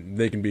 I mean,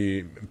 they can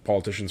be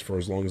politicians for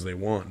as long as they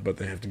want, but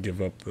they have to give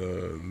up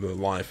the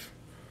life.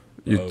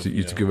 You have to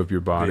give up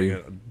your body,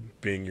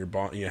 being your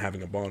body,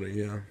 having a body.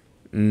 Yeah.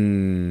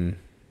 Can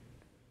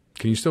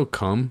you still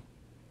come?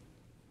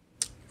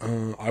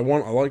 I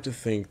like to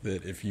think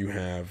that if you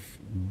have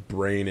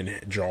brain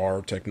and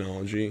jar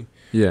technology,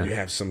 you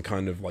have some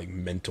kind of like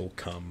mental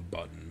cum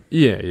button.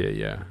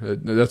 Yeah.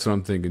 That's what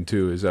I'm thinking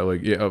too. Is that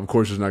like, of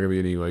course there's not gonna be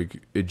any like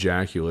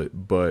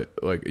ejaculate, but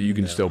like you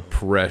can still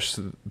press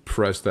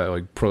that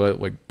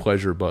like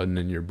pleasure button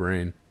in your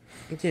brain.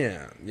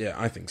 Yeah,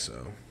 I think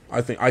so.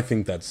 I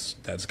think that's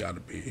got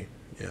to be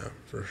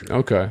for sure.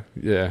 Okay,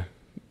 yeah.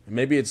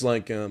 Maybe it's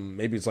like a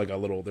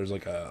little. There's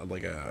like a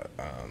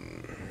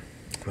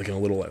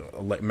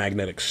little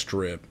magnetic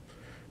strip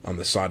on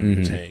the side of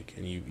your tank,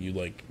 and you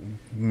like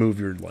move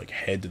your like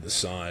head to the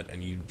side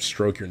and you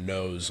stroke your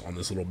nose on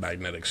this little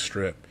magnetic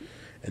strip,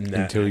 and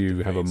that until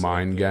you have a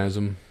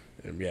mindgasm.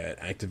 Yeah, it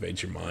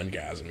activates your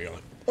mindgasm. You're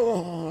like,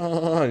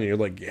 oh, and you're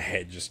like your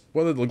head just.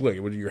 What did it look like?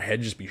 Would your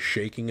head just be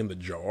shaking in the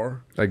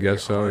jar? I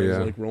guess so. Yeah,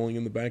 like rolling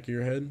in the back of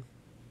your head.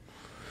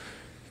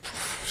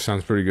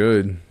 Sounds pretty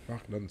good.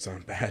 Fuck, doesn't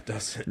sound bad,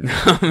 does it?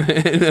 No,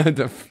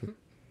 man.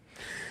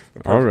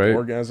 All right.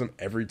 Orgasm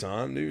every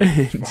time, dude.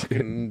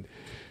 Fucking.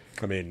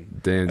 I mean,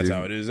 damn, that's dude.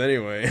 how it is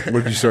anyway. What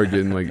if you start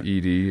getting like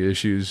ED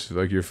issues?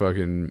 Like your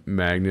fucking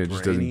magnet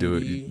just doesn't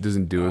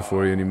do it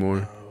for you anymore.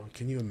 No.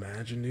 Can you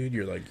imagine, dude?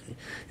 You're like,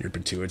 your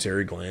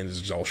pituitary gland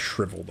is just all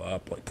shriveled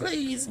up. Like,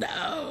 please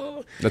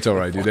no. That's all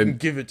right, dude. They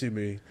give it to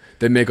me.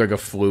 They make like a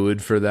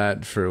fluid for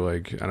that for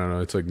like I don't know.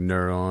 It's like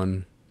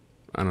neuron.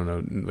 I don't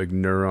know, like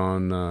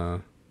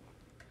neuron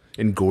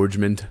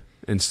engorgement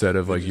instead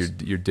of like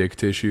your dick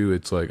tissue.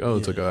 It's like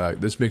it's like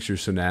this makes your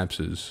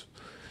synapses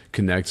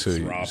connect so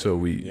you can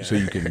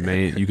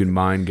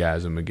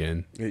mindgasm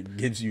again. It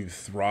gives you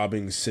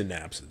throbbing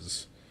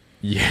synapses.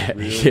 Yeah,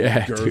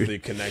 girthy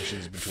dude.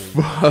 connections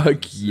between.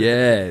 Fuck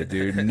yeah,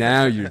 dude!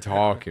 Now you're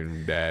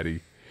talking,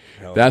 daddy.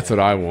 That's what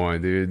I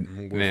want,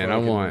 dude. Man, I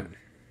want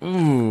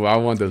Ooh, I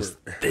want those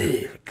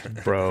thick,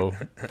 bro.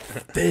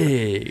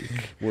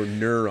 Thick. We're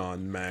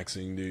neuron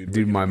maxing, dude.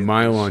 Dude, my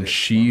Mylon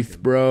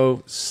sheath,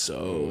 bro,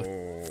 so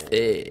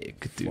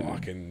thick, dude.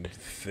 Fucking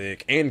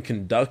thick and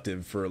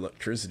conductive for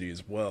electricity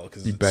as well.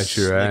 Cause you bet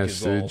your ass,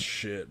 dude. All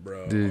shit,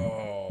 bro. Dude,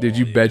 oh, did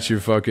you bet your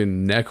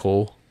fucking neck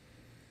hole?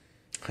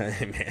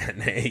 Hey,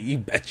 man. Hey, you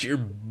bet your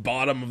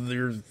bottom of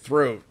your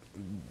throat.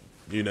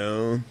 You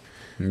know?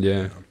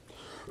 Yeah.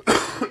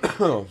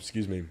 Oh,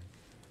 excuse me.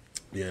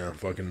 Yeah,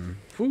 fucking.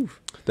 Whew.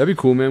 That'd be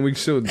cool, man. We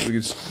could,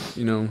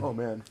 you know. Oh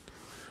man.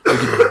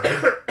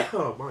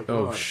 Oh my god.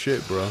 Oh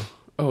shit, bro.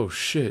 Oh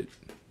shit.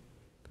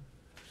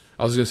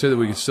 I was gonna say that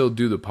we could still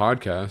do the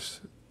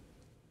podcast,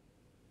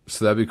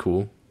 so that'd be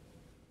cool.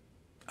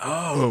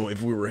 Oh,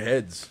 if we were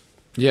heads.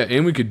 Yeah,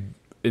 and we could,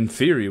 in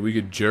theory, we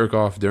could jerk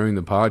off during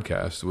the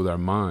podcast with our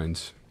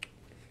minds.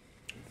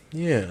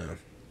 Yeah,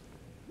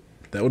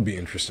 that would be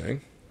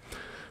interesting.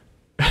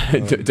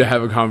 to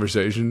have a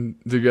conversation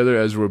together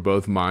as we're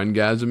both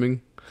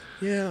mind-gasming.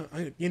 Yeah,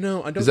 I don't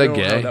know Is that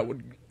gay? how that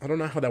would. I don't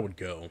know how that would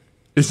go.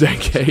 Is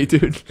that gay,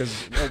 dude?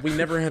 Because we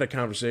never had a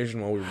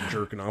conversation while we were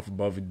jerking off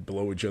above and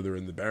below each other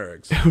in the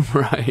barracks.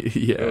 Right?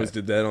 Yeah. We always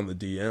did that on the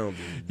DL,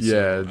 dude.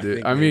 Yeah, So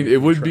dude. I mean,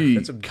 it would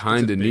be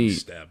kind of neat.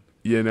 Step.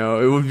 You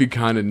know, it would be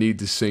kind of neat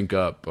to sync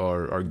up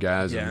our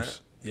orgasms.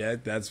 Yeah,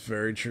 that's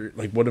very true.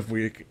 Like, what if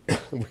we could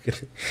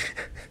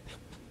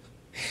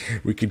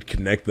we could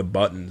connect the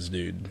buttons,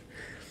 dude?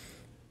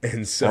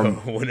 And so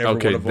whenever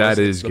one of us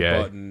hits the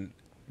button,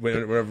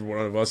 whenever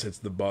one of us hits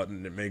the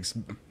button, it makes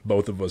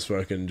both of us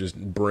fucking just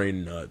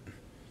brain nut.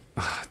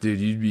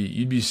 Dude,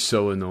 you'd be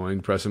so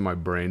annoying pressing my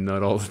brain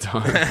nut all the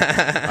time.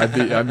 I'd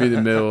be in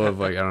the middle of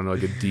like, I don't know,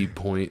 like a deep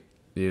point,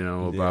 you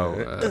know, about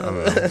I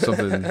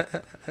don't know,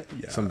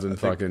 something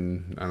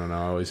fucking, I don't know.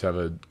 I always have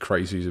a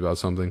crisis about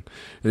something,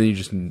 and then you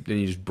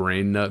just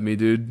brain nut me,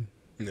 dude.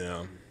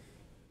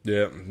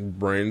 Yeah,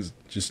 brains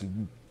just.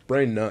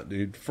 Brain nut,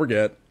 dude.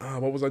 Forget.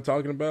 What was I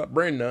talking about?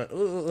 Brain nut.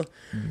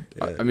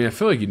 Yeah. I mean, I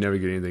feel like you never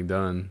get anything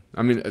done.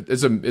 I mean,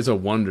 it's a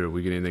wonder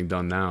we get anything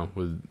done now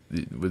with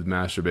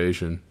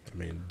masturbation. I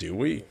mean, do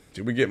we?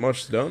 Do we get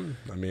much done?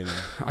 I mean,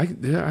 I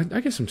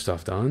get some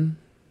stuff done.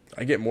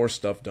 I get more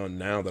stuff done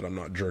now that I'm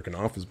not jerking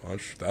off as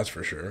much. That's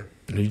for sure.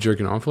 Are you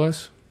jerking off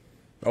less?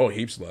 Oh,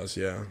 heaps less.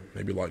 Yeah,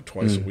 maybe like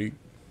twice a week.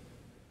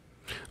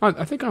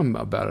 I think I'm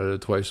about at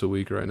it twice a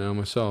week right now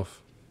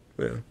myself.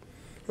 Yeah.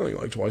 I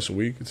think like twice a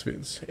week.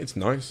 It's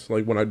nice.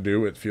 Like when I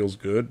do, it feels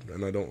good,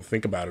 and I don't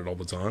think about it all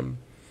the time.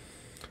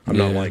 I'm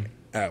not like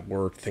at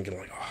work thinking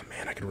like, oh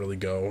man, I could really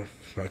go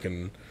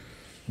fucking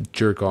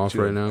jerk off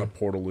right now, a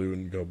Portaloo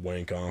and go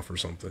wank off or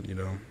something, you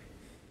know.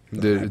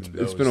 Dude,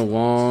 it's been a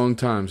long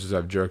time since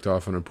I've jerked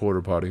off on a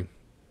porta potty.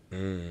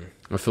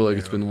 I feel like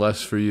it's been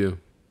less for you.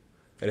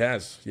 It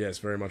has, yes,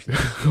 very much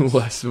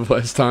less.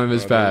 less time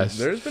has passed.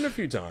 There's been a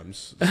few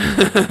times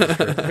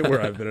where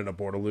I've been in a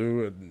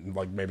Portaloo, and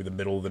like maybe the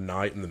middle of the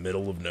night in the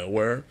middle of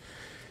nowhere.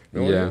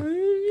 Yeah.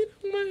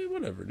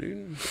 Whatever,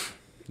 dude.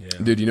 Yeah.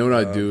 Dude, you know what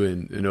I do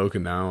in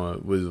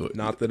Okinawa was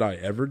not that I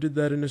ever did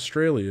that in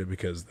Australia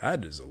because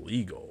that is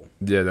illegal.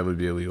 Yeah, that would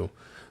be illegal.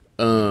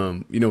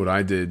 You know what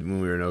I did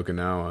when we were in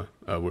Okinawa,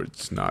 where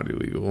it's not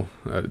illegal.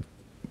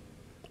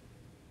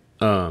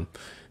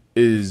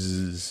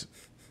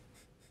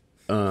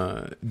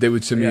 They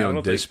would send me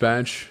on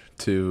dispatch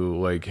to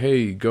like,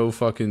 hey, go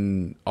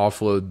fucking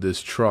offload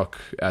this truck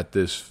at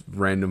this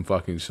random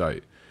fucking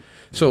site.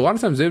 So a lot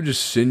of times they would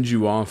just send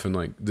you off in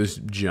like this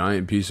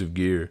giant piece of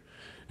gear,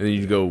 and then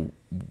you'd go,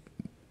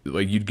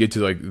 like you'd get to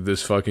like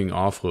this fucking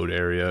offload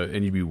area,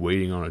 and you'd be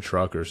waiting on a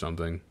truck or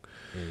something,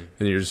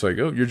 and you're just like,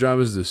 oh, your job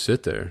is to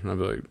sit there, and I'd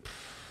be like,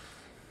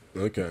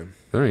 okay,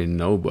 there ain't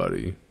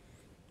nobody,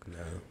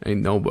 no,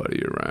 ain't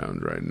nobody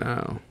around right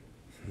now,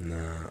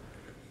 nah.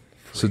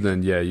 So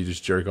then, yeah, you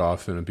just jerk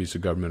off in a piece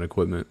of government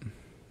equipment.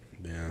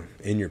 Yeah,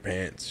 in your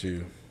pants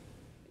too.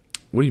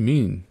 What do you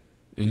mean,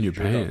 in your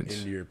pants?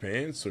 Into your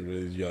pants, or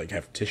did you like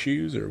have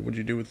tissues, or what'd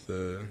you do with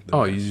the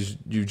oh,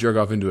 you jerk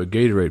off into a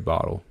Gatorade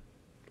bottle.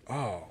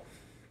 Oh,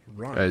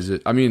 right.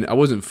 I mean, I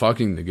wasn't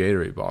fucking the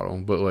Gatorade bottle,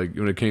 but like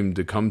when it came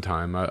to come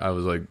time, I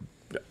was like,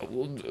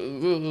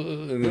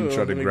 and then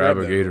try to grab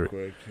a Gatorade.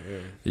 Quick.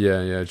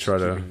 Yeah, try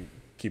to.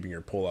 Keeping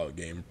your pull-out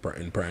game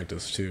in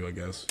practice too, I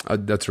guess.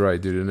 That's right,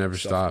 dude. It never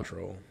stopped.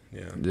 Self-control.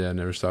 Yeah,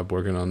 never stopped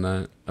working on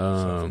that.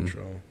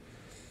 Self-control.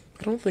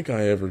 I don't think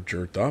I ever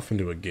jerked off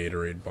into a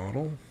Gatorade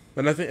bottle,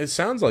 and I think it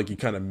sounds like you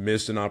kind of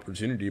missed an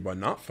opportunity by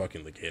not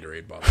fucking the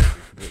Gatorade bottle. To be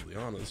completely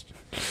honest,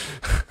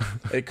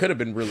 it could have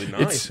been really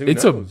nice.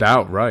 It's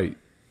about right,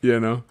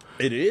 you know.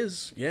 It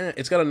is. Yeah,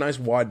 it's got a nice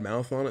wide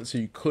mouth on it, so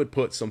you could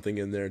put something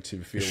in there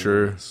to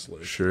feel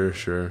slick.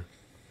 Sure.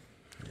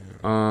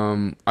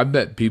 Yeah. I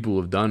bet people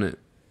have done it.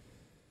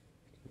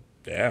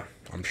 Yeah,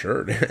 I'm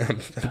sure.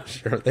 I'm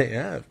sure they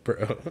have,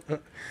 bro.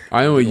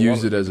 I only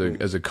use it as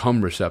a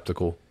cum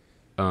receptacle,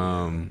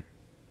 but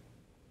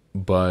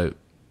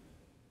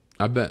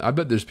I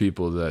bet there's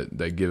people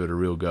that give it a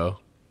real go.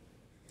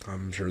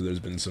 I'm sure there's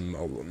been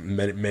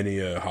many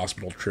a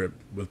hospital trip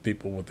with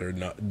people with their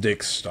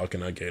dicks stuck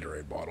in a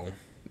Gatorade bottle.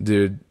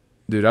 Dude,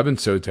 I've been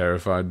so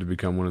terrified to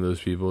become one of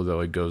those people that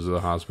like goes to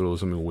the hospital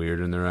with something weird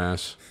in their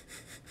ass.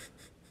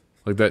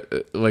 Like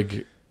that,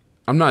 like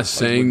I'm not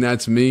saying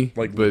that's me,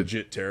 like but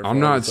legit terrified. I'm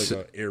not. It's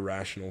like an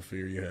irrational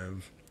fear you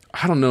have.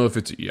 I don't know if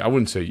it's. I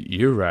wouldn't say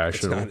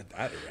irrational. It's not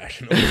that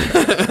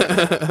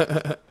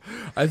irrational.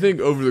 I think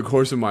over the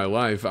course of my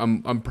life,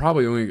 I'm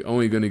probably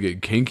only going to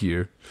get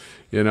kinkier,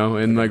 you know.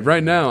 And like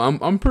right now,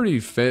 I'm pretty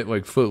fit,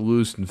 like foot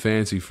loose and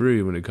fancy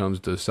free when it comes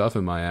to stuff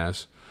in my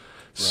ass.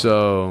 Right.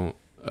 So,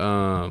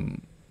 I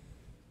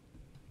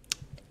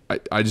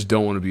just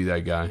don't want to be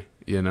that guy.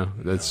 You know,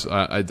 that's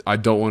I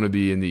don't want to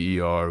be in the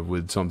ER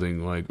with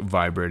something like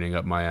vibrating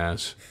up my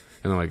ass,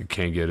 and like I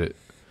can't get it.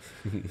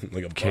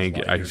 Like a can't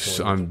get.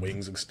 I'm the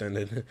wings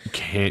extended.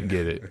 Can't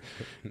get it.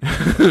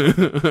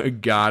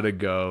 Gotta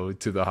go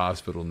to the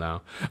hospital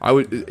now.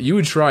 You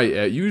would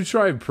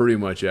try pretty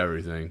much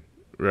everything,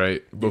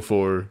 right?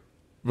 Before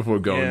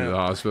going to the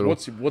hospital.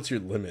 What's your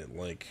limit?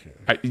 Like,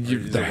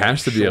 there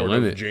has to be a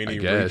limit. Janie I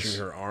guess. reaching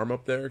her arm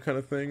up there, kind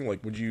of thing.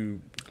 Like, would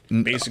you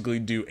basically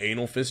do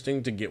anal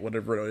fisting to get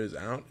whatever it is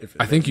out?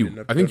 I think you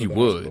would.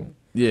 Hospital?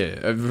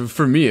 Yeah,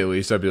 for me at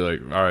least, I'd be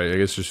like, all right, I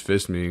guess just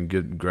fist me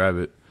and grab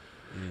it.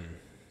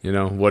 You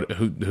know what?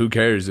 Who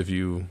cares if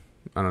you?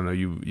 I don't know.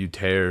 You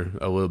tear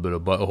a little bit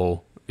of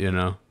butthole. You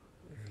know,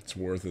 it's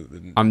worth it.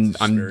 I'm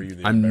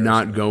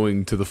not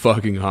going to the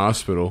fucking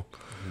hospital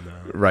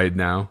right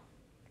now.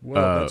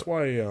 Well, that's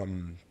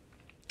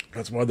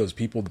why those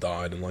people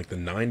died in like the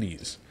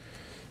 90s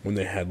when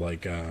they had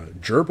like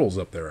gerbils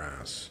up their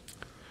ass.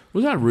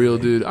 Was that real,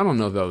 dude? I don't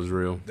know if that was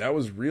real. That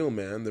was real,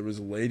 man. There was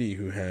a lady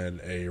who had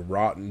a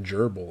rotten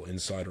gerbil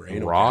inside her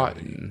anal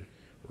cavity.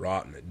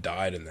 Rotten. It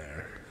died in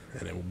there.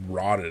 And it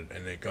rotted,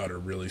 and it got her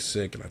really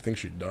sick, and I think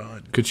she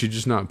died. Could she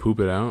just not poop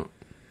it out?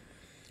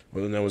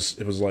 Well, then it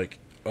was like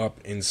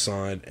up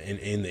inside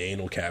in the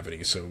anal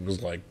cavity, so it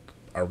was like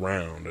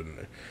around,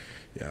 and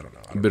yeah, I don't know.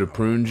 A bit of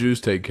prune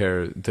juice, take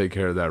care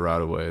of that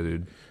right away,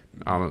 dude.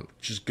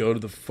 Just go to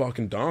the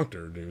fucking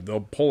doctor, dude. They'll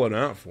pull it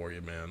out for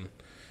you, man.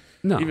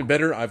 No, even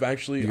better.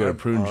 You gotta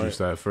prune juice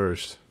that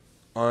first.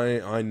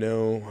 I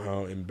know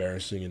how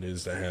embarrassing it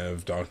is to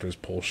have doctors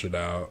pull shit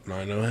out, and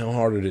I know how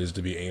hard it is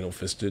to be anal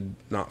fisted.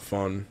 Not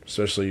fun,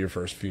 especially your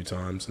first few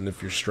times, and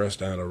if you're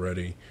stressed out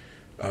already,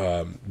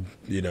 I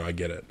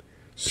get it.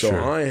 So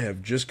sure. I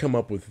have just come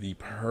up with the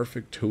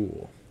perfect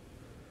tool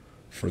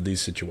for these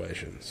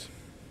situations.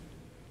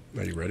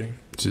 Are you ready?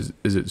 Is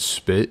it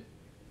spit?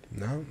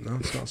 No,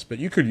 it's not spit.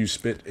 You could use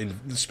spit, and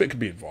the spit could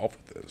be involved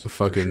with this. A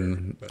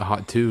fucking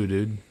hot two,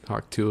 dude.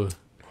 Hot two.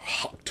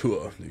 Hot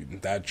tour,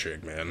 dude. That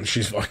chick, man.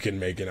 She's fucking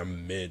making a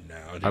mid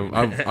now, dude.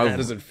 How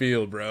does it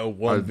feel, bro?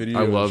 One video.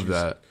 I love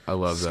that.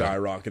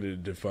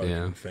 Skyrocketed to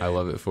fucking fame. I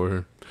love it for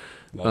her.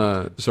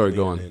 Sorry,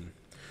 go on.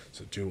 It's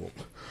a tool.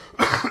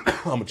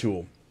 I'm a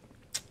tool.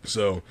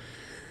 So,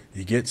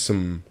 you get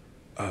some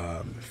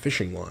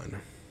fishing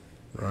line,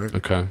 right?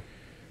 Okay. You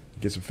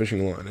get some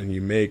fishing line, and you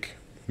make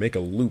a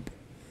loop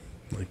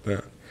like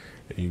that.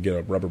 And you get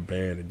a rubber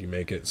band, and you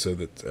make it so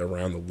that it's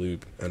around the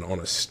loop and on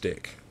a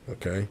stick.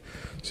 Okay,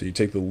 so you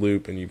take the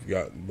loop and you've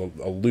got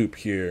a loop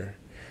here,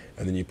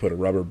 and then you put a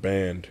rubber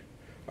band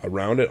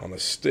around it on a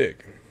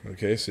stick.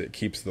 Okay, so it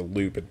keeps the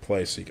loop in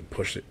place so you can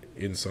push it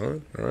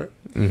inside. All right.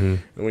 Mm-hmm.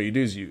 And what you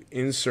do is you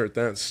insert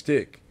that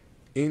stick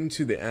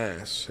into the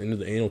ass, into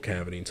the anal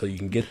cavity, until you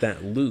can get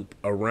that loop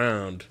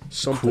around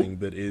something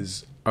that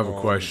is. I have a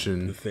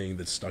question. The thing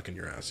that's stuck in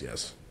your ass.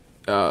 Yes.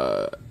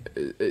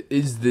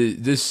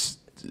 This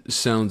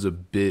sounds a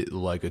bit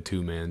like a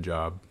 2-man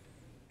job?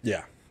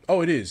 Yeah. Oh,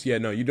 it is. Yeah,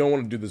 no, you don't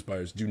want to do this by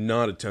yourself. Do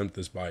not attempt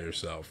this by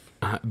yourself.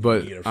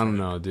 But I don't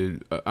know,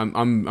 dude.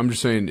 I'm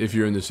just saying, if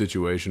you're in this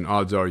situation,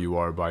 odds are you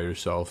are by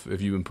yourself.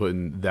 If you've been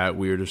putting that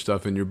weird of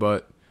stuff in your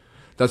butt,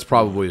 that's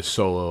probably a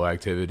solo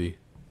activity.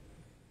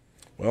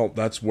 Well,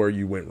 that's where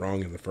you went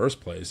wrong in the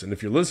first place. And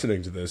if you're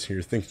listening to this,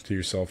 you're thinking to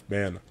yourself,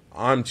 man,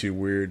 I'm too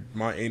weird.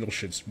 My anal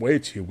shit's way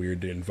too weird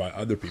to invite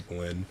other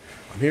people in.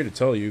 I'm here to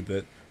tell you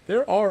that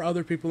there are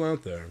other people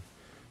out there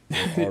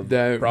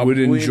that would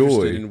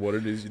enjoy in what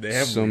it is. They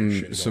have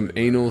some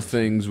anal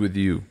things with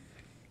you.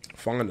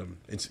 Find them.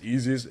 It's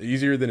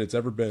easier than it's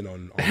ever been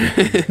on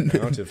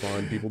now to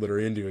find people that are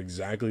into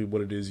exactly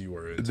what it is you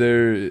are into.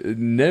 There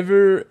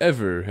never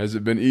ever has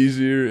it been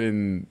easier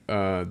in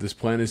this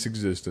planet's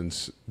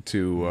existence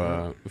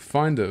to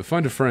find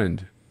a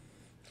friend.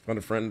 Find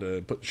a friend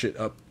to put shit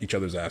up each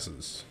other's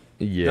asses.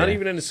 Yeah. Not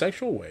even in a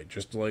sexual way,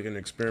 just like an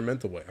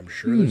experimental way. I'm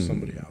sure there's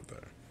somebody out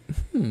there.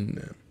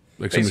 Yeah.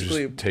 Like someone's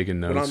just taking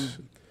notes.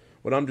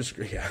 They're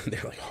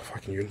like, oh,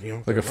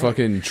 fucking, like a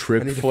fucking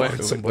trip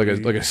flag,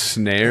 like a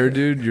snare,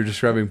 dude. You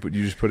just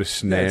put a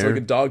snare. Yeah, it's like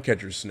a dog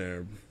catcher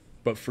snare,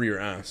 but for your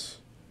ass.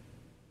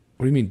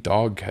 What do you mean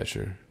dog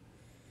catcher?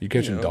 You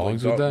catching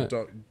dogs with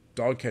that?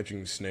 Dog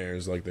catching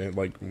snares, like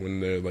when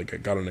they're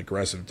like got an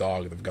aggressive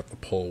dog, they've got the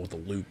pole with the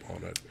loop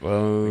on it. Why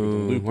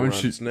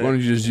don't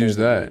you just use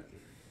that?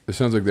 It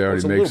sounds like they already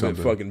It's a make little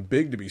something. bit fucking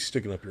big to be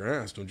sticking up your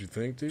ass, don't you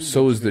think, dude?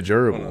 So is the Want a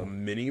gerbil.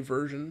 mini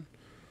version?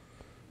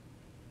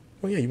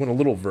 Well, yeah, you want a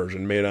little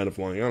version made out of,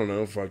 like, I don't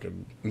know,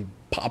 fucking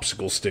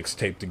popsicle sticks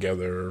taped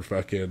together, or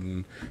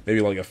fucking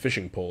maybe like a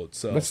fishing pole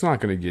itself. That's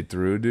not gonna get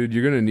through, dude.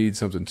 You're gonna need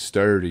something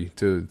sturdy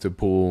to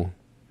pull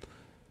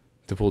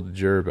the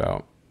gerb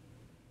out.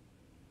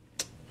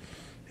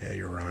 Yeah,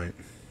 you're right.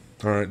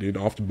 All right, dude,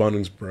 off to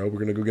Bunnings, bro. We're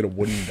gonna go get a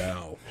wooden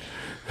dowel.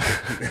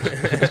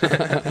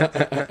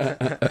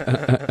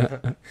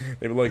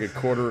 Maybe like a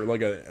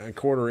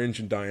quarter inch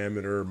in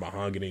diameter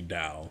mahogany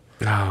dowel.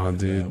 Oh,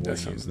 dude, we'll that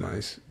sounds use that.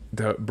 nice.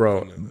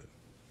 Bro,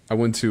 I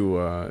went to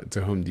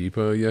Home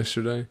Depot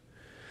yesterday,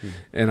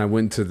 and I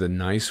went to the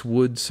nice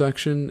wood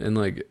section, and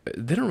like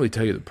they don't really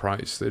tell you the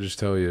price. They just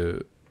tell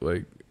you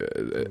like.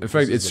 In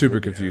fact, it's super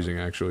confusing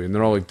actually, and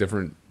they're all like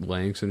different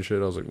lengths and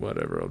shit. I was like,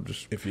 whatever. I'll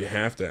just. If you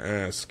have to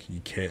ask,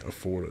 you can't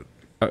afford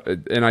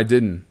it. And I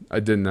didn't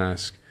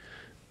ask.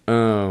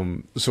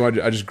 So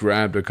I just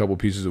grabbed a couple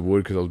pieces of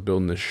wood because I was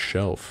building this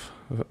shelf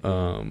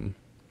in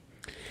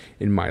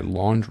my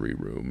laundry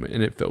room,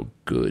 and it felt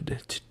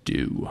good to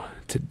do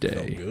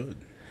today. Felt good.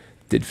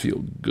 Did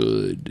feel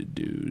good,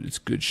 dude. It's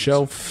a good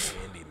shelf.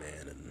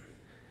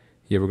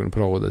 Yeah, we're gonna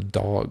put all of the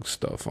dog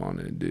stuff on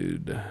it,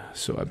 dude.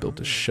 So I built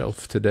a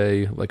shelf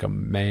today, like a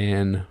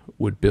man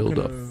would build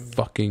a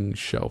fucking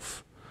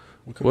shelf.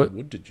 What kind of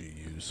wood did you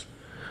use?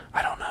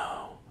 I don't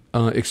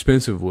know.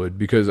 Expensive wood,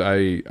 because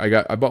I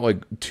bought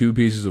like 2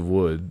 pieces of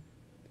wood.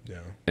 Yeah.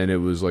 And it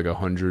was like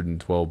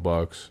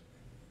 $112.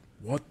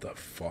 What the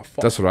fuck?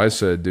 That's what I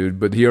said, dude.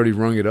 But he already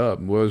rung it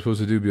up. What I was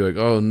supposed to do? Be like,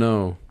 oh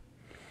no,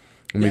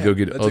 let me go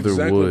get that's other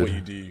exactly wood. What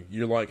you do.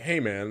 You're like, hey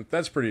man,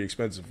 that's pretty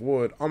expensive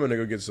wood. I'm gonna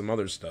go get some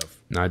other stuff.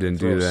 No, I didn't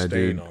Throw do a that,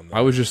 stain dude. on that. I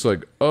was just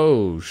like,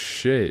 oh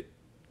shit.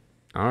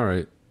 All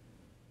right.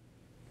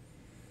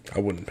 I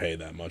wouldn't pay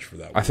that much for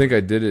that wood. I think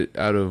I did it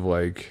out of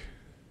like.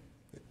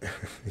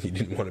 You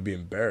didn't want to be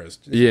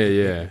embarrassed. Yeah.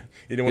 You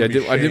didn't want to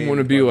be I didn't want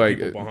to be like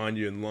people behind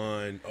you in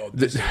line. Oh,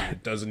 this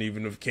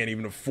idiot can't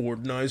even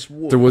afford nice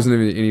wood. There wasn't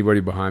even anybody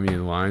behind me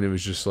in line. It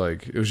was just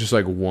like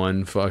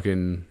one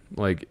fucking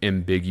like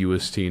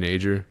ambiguous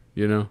teenager,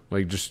 you know,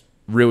 like just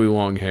really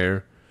long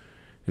hair,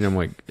 and I'm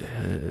like,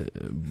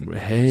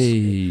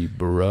 hey,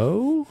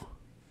 bro.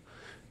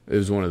 It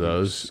was one of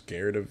those.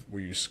 Were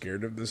you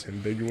scared of this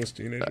ambiguous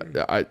teenager?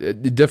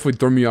 It definitely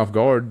threw me off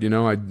guard. You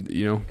know, I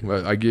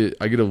get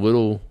a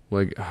little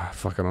like,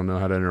 fuck, I don't know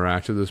how to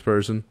interact with this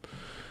person.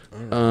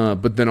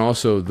 But then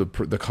also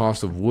the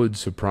cost of wood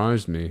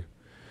surprised me.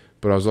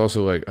 But I was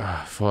also like,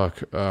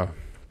 fuck. A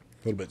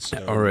little bit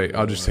stoned. All right,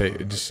 I'll just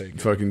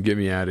fucking get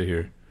me out of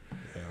here.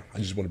 Yeah, I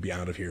just want to be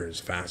out of here as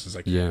fast as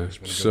I can. Yeah.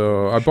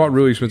 So I bought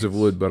really expensive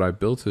wood, but I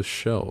built a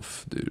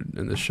shelf, dude,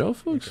 and the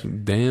shelf looks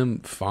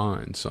damn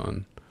fine,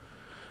 son.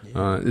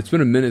 It's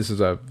been a minute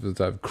since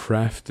I've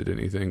crafted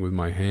anything with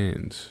my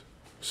hands,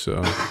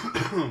 so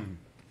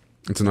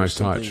it's a nice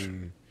touch.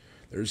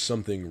 There's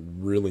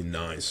something really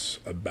nice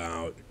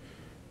about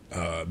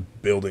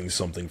building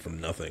something from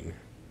nothing.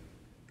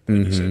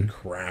 Like you said,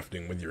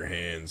 crafting with your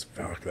hands.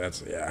 Fuck, I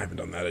haven't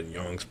done that in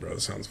Yonk's, bro.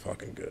 That sounds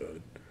fucking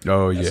good.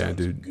 Oh That yeah, sounds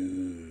dude.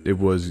 Good. It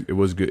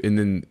was good.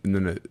 And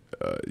then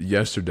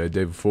yesterday,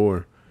 day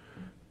before,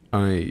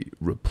 I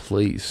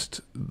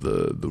replaced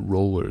the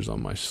rollers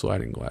on my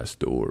sliding glass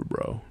door,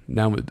 bro.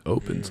 Now it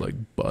opens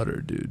like butter,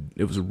 dude.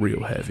 It was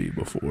real heavy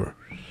before.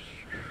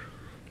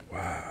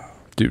 Wow.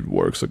 Dude,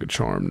 works like a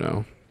charm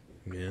now.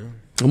 Yeah.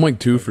 I'm like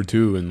 2 for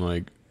 2 in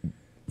like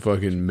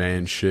fucking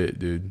man shit,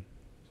 dude.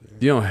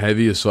 You know how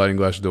heavy a sliding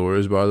glass door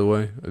is, by the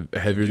way?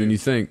 Heavier than you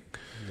think.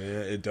 Yeah,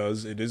 it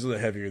does. It is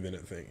heavier than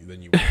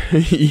you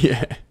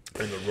Yeah.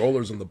 And the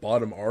rollers on the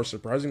bottom are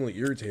surprisingly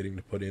irritating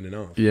to put in and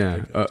off.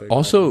 Yeah.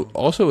 Also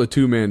a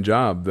 2-man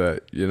job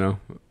that, you know,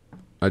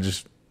 I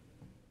just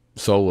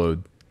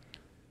soloed.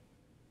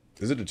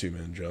 Is it a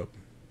 2-man job?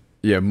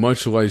 Yeah,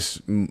 much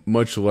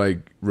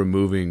like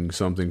removing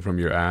something from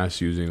your ass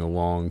using a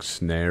long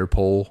snare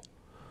pole.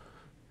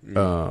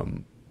 A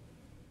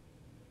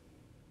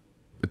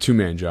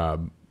 2-man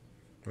job.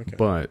 Okay.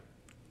 But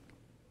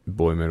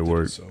boy, made it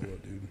work. Solo,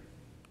 dude.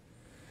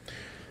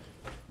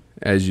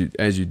 As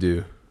you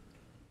do.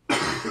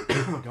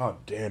 God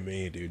damn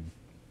me, dude.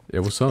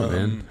 Yeah, what's up,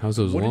 man? How's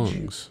those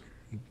lungs?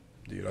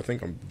 Dude, I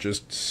think I'm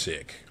just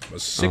sick. I'm a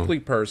sickly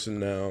person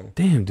now.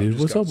 Damn, dude,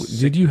 what's up?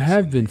 Dude, you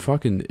have been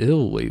fucking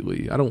ill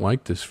lately. I don't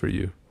like this for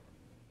you.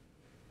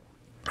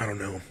 I don't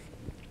know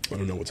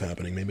what's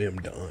happening. Maybe I'm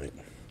dying.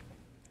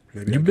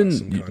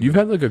 Maybe you've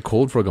had like a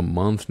cold for like a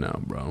month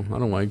now, bro. I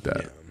don't like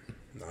that.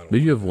 Yeah,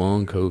 maybe you have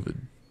long COVID.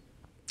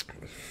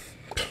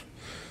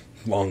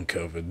 Long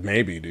COVID,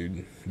 maybe,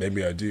 dude.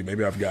 Maybe I do.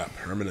 Maybe I've got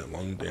permanent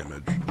lung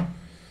damage.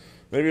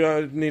 Maybe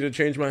I need to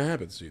change my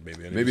habits, dude.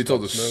 Maybe it's all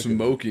the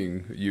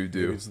smoking you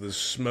do. Maybe it's the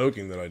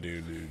smoking that I do,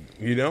 dude.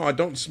 You know, I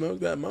don't smoke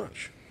that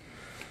much.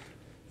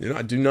 You know,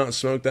 I do not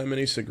smoke that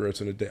many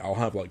cigarettes in a day. I'll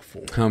have like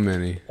 4. How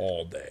many?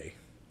 All day.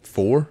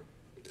 4?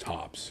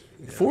 Tops.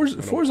 Yeah,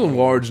 four's a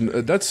large.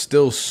 That's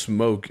still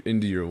smoke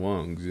into your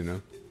lungs, you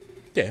know.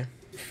 Yeah,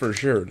 for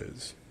sure it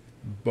is.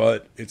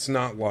 but it's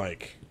not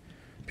like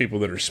people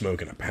that are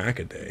smoking a pack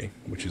a day,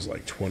 which is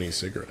like 20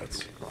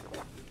 cigarettes.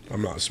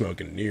 I'm not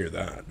smoking near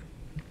that.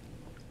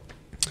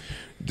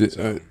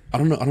 I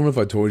don't know if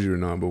I told you or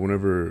not, but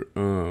whenever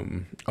no,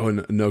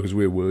 because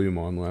we had William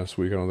on last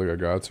week. I don't think I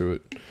got to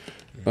it.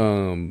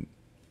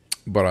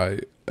 But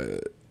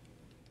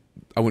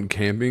I went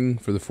camping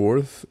for the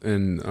 4th,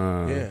 and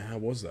yeah, how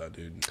was that,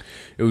 dude?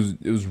 It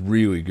was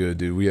really good,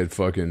 dude. We had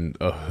fucking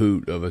a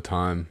hoot of a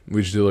time.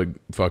 We just did like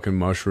fucking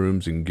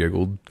mushrooms and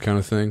giggled kind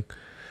of thing.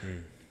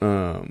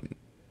 And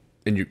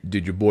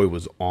your boy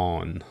was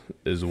on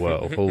as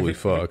well. Holy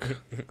fuck!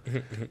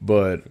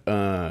 But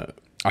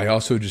I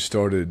also just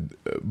started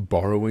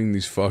borrowing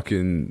these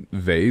fucking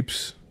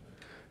vapes.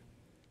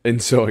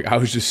 And so like I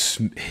was just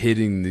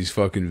hitting these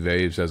fucking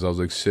vapes as I was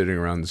like sitting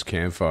around this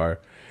campfire.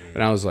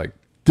 And I was like,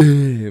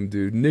 damn,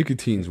 dude,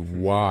 nicotine's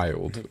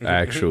wild,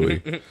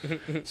 actually.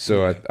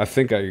 So I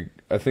think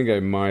I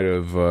might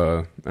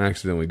have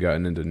accidentally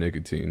gotten into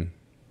nicotine.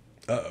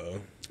 Uh-oh.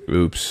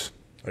 Oops.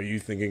 Are you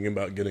thinking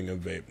about getting a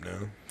vape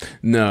now?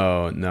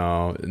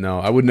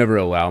 No. I would never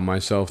allow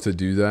myself to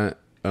do that.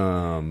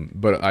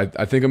 But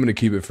I think I'm gonna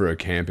keep it for a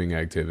camping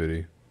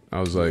activity.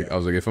 I was like,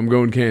 if I'm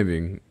going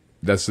camping,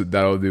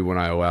 that'll be when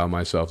I allow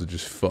myself to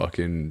just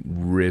fucking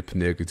rip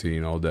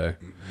nicotine all day.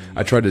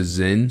 I tried a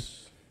Zen.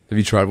 Have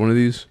you tried one of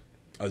these?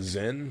 A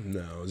Zen?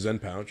 No. Zen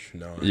pouch?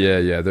 No.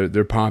 Yeah.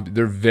 They're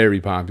very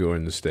popular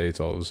in the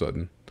States all of a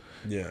sudden.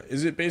 Yeah.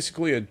 Is it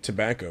basically a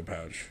tobacco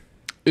pouch?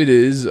 It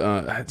is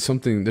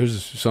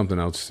there's something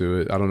else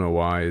to it. I don't know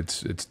why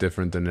it's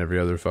different than every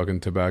other fucking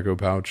tobacco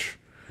pouch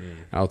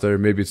out there.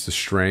 Maybe it's the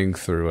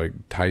strength or like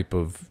type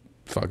of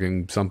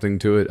fucking something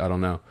to it. I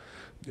don't know.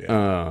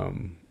 Yeah.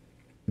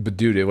 But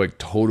dude, it like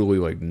totally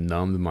like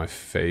numbed my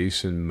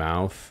face and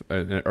mouth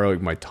or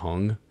like my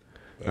tongue.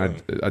 I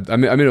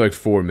made it like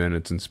 4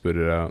 minutes and spit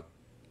it out.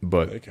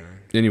 But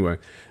anyway,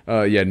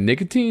 yeah,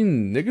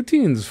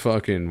 nicotine's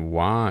fucking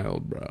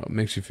wild, bro. It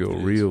makes you feel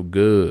real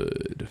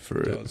good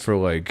for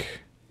like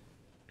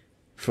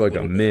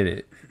a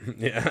minute.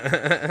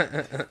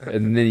 Yeah.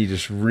 And then you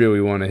just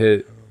really want to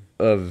hit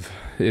of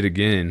it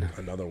again.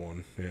 Another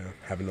one. Yeah.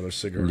 Have another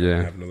cigarette.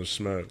 Yeah. Have another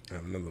smoke.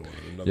 Have another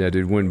one. Yeah,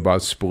 dude, went and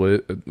bought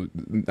split.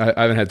 I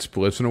haven't had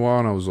splits in a while,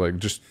 and I was like,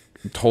 just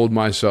told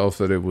myself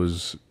that it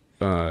was,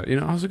 I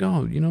was like,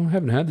 oh, I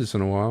haven't had this in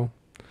a while.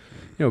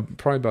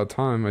 Probably about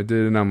time I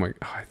did, and I'm like,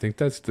 I think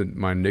that's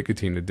my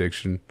nicotine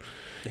addiction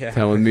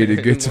telling me to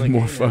get some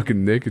more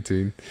fucking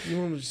nicotine. You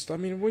want to just,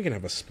 we can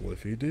have a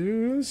spliffy,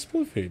 dude. A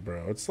spliffy,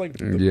 bro. It's like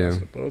the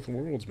best of both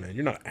worlds, man.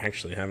 You're not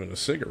actually having a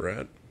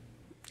cigarette.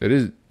 It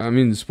is. The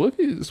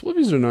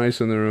spliffies are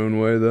nice in their own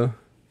way, though.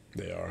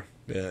 They are.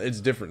 Yeah, it's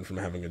different from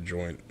having a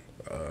joint,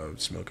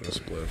 smoking a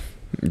spliff.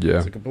 Yeah,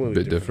 it's a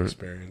completely different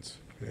experience.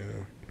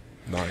 Yeah,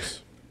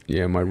 nice.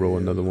 Yeah, I might roll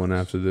another one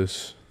after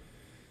this.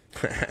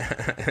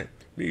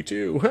 Me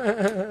too.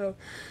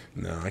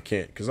 No, I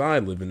can't, because I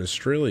live in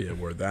Australia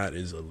where that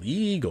is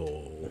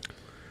illegal.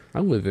 I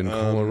live in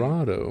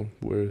Colorado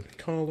where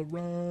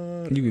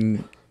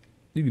you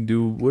can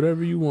do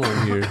whatever you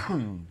want here.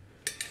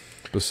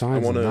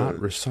 Besides not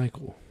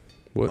recycle.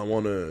 What? I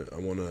wanna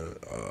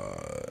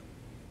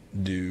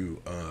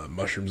do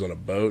mushrooms on a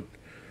boat,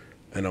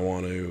 and I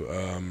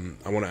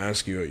wanna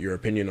ask you your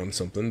opinion on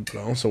something, but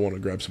I also want to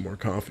grab some more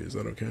coffee. Is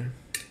that okay?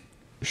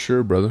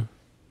 Sure, brother.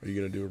 Are you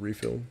gonna do a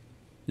refill?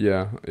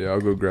 Yeah,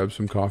 I'll go grab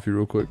some coffee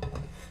real quick,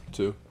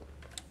 too.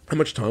 How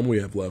much time we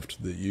have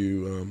left that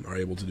you are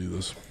able to do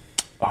this?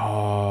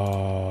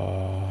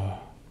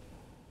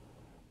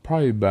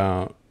 Probably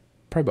about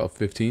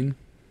 15.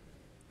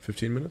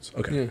 15 minutes?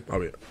 Okay. Yeah. I'll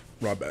be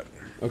right back.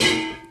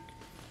 Okay.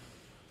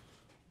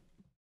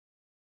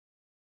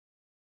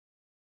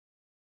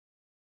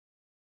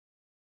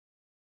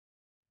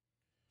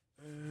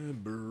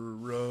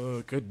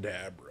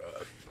 Abracadabra.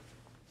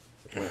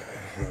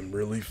 I'm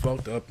really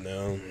fucked up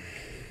now.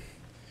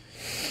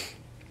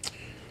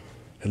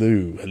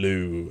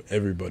 Hello,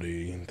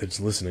 everybody that's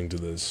listening to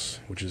this,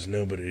 which is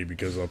nobody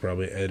because I'll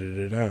probably edit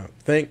it out.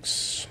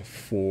 Thanks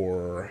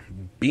for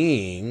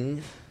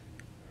being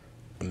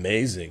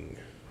amazing.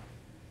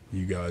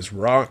 You guys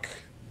rock.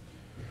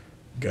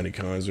 Gunny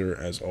Kaiser,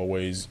 as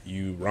always,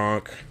 you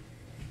rock.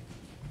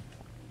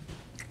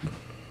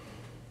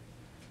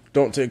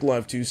 Don't take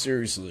life too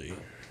seriously.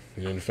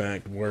 And in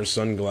fact, wear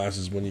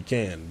sunglasses when you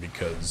can,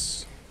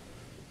 because,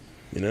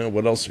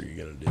 what else are you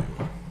gonna do?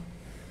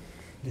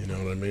 You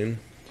know what I mean?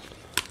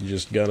 You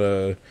just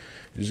gotta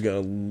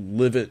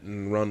live it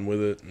and run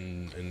with it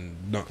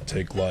and not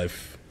take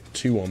life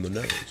too on the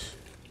nose.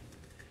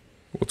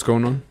 What's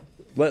going on?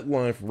 Let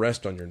life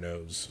rest on your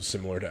nose,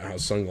 similar to how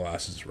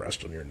sunglasses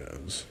rest on your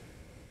nose.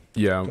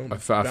 Yeah, I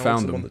found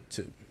them. On the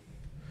tip.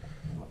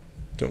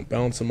 Don't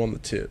balance them on the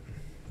tip.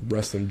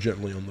 Rest them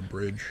gently on the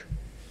bridge.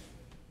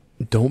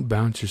 Don't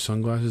bounce your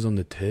sunglasses on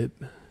the tip?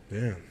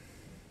 Yeah.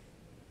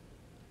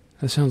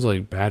 That sounds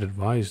like bad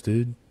advice,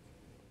 dude.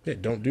 Yeah,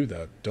 don't do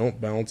that.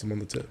 Don't balance them on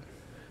the tip.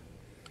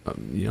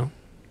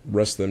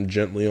 Rest them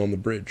gently on the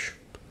bridge.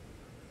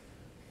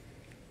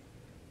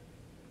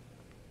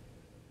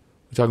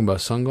 You talking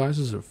about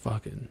sunglasses or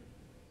fucking?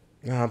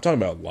 Nah, I'm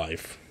talking about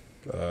life.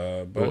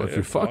 But Well, if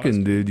you're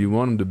fucking, dude, you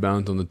want him to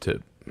bounce on the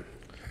tip. I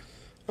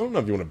don't know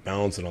if you want to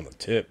balance it on the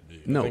tip,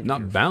 dude. No,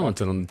 not balance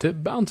it on the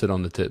tip. Bounce it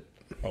on the tip.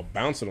 Oh,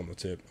 bounce it on the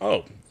tip.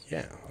 Oh,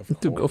 yeah.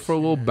 Dude, go for a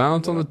little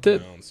bounce on the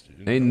tip. Bounce,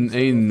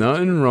 Ain't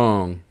nothing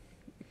wrong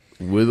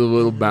with a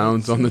little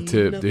bounce on the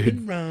tip,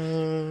 dude.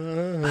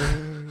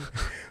 Wrong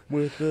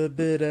with a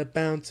bit of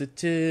bounce a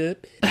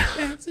tip.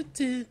 Bounce a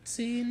tip,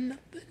 see nothing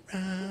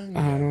wrong.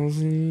 I don't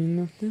see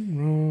nothing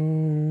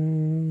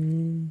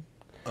wrong.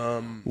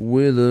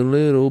 With a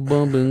little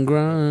bump and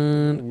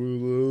grind.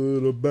 With a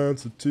little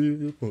bounce a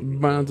tip.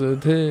 Bounce a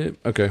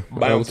tip. Okay.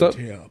 Bounce what's up? a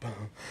tip.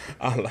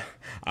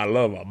 I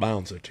love a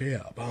bounce a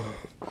tip.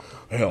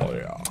 Hell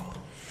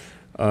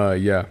yeah.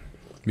 Yeah.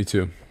 Me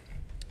too.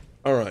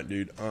 All right,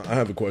 dude. I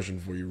have a question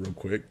for you real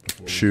quick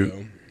before Shoot.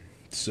 we go.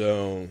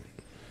 So,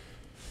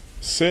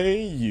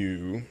 say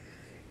you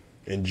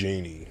and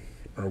Janie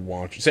are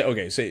watching.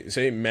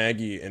 Say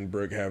Maggie and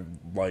Brooke have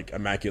like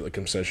immaculate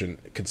conception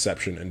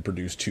and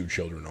produce 2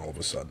 children all of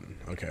a sudden.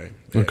 Okay.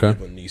 Okay.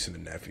 Have a niece and a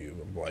nephew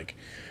of like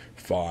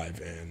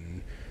 5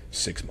 and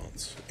 6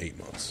 months, 8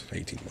 months,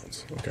 18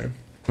 months. Okay.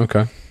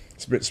 Okay.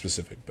 It's a bit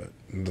specific, but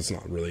that's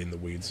not really in the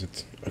weeds.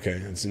 It's okay.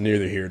 It's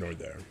neither here nor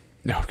there.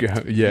 Okay.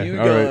 Yeah. You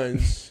all right.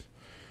 guys,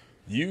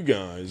 you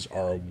guys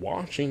are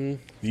watching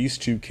these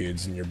 2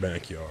 kids in your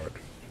backyard,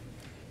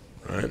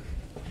 right?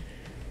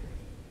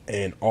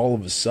 And all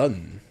of a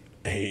sudden,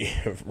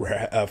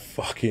 a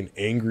fucking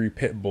angry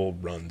pit bull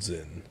runs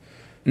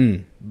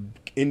into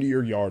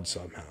your yard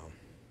somehow,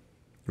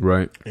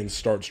 Right. and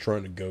starts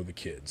trying to go the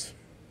kids.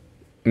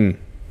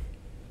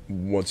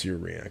 What's your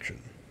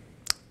reaction?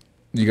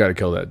 You got to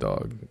kill that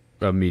dog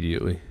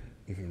immediately.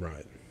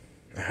 Right.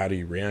 How do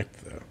you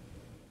react though?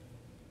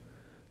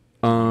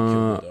 Uh,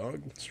 Kill the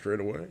dog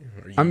straight away?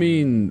 I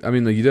mean,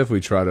 like you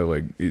definitely try to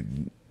like.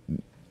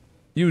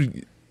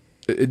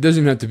 It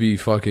doesn't even have to be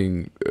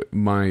fucking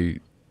my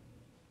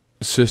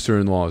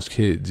sister-in-law's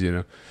kids, you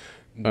know.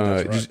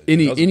 That's right. Just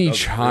It any doesn't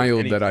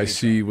child hurt that I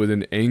see with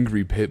an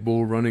angry pit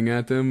bull running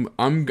at them,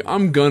 I'm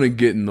gonna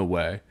get in the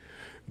way,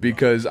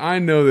 because I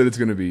know that it's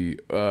gonna be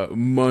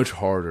much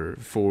harder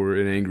for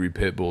an angry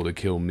pit bull to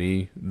kill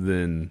me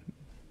than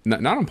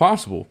not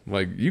impossible.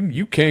 Like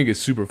you can get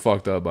super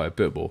fucked up by a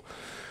pit bull.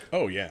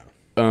 Oh yeah.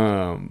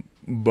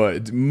 But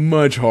it's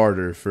much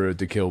harder for it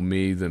to kill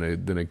me than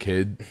a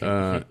kid.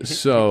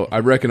 So I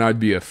reckon I'd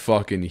be a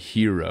fucking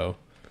hero,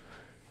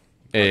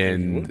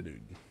 and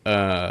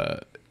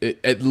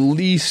at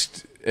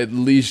least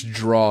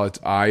draw its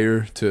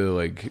ire to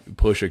like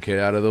push a kid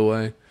out of the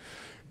way.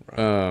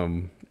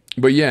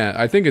 But yeah,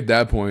 I think at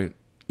that point,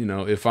 you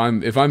know, if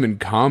I'm in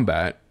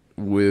combat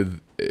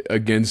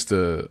against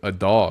a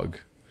dog,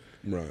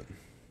 Right.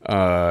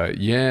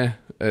 yeah,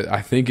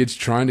 I think it's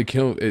trying to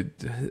kill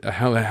it.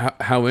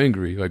 How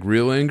angry? Like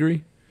real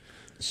angry?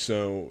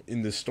 So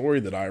in the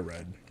story that I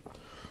read,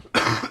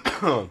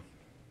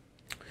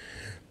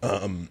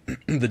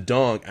 the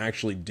dog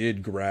actually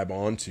did grab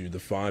onto the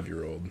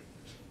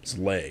 5-year-old's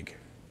leg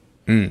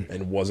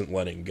and wasn't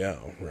letting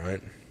go.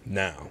 Right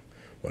now,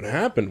 what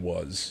happened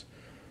was,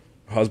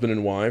 husband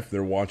and wife,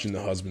 they're watching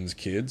the husband's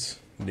kids,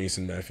 niece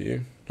and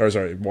nephew.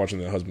 Watching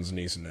the husband's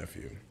niece and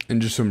nephew.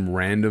 And just some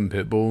random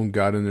pit bull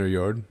got in their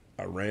yard?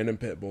 A random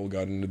pit bull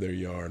got into their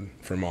yard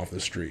from off the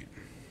street,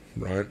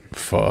 right?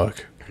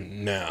 Fuck.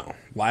 Now,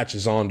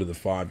 latches on to the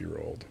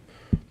 5-year-old.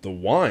 The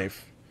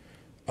wife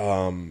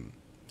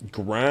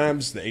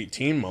grabs the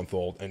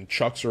 18-month-old and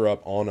chucks her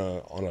up on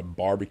a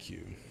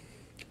barbecue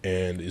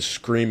and is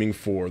screaming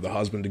for the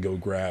husband to go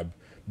grab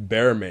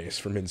bear mace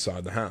from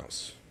inside the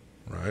house,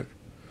 right?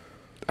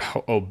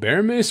 Oh,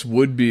 bear mace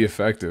would be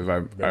effective, I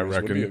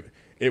reckon.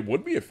 It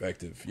would be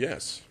effective,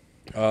 yes.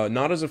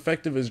 Not as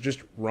effective as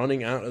just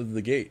running out of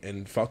the gate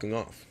and fucking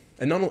off.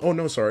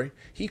 And sorry.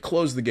 He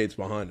closed the gates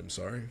behind him,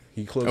 sorry.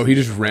 He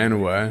just ran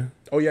away?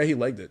 Oh, yeah, he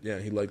legged it. Yeah,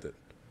 he legged it.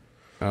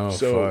 Oh,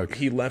 so fuck.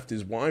 he left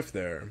his wife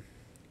there,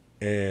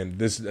 and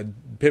this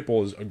pit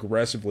bull is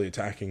aggressively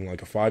attacking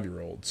like a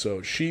 5-year-old.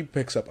 So she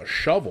picks up a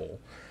shovel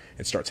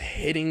and starts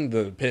hitting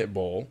the pit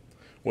bull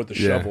with the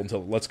shovel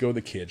until it lets go of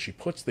the kid. She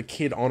puts the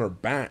kid on her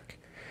back.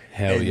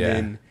 Hell yeah.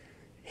 Then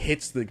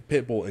hits the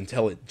pit bull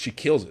until she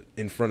kills it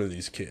in front of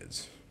these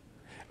kids.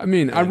 I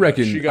mean, And, I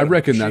reckon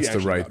that's the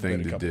actually right got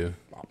thing bit to do.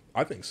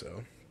 I think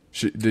so.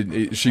 She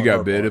On got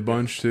her bit a part,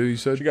 bunch too, you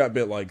said? She got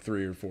bit like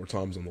 3 or 4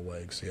 times on the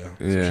legs. Yeah,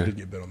 So Yeah. she did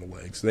get bit on the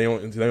legs. They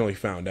only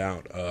found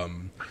out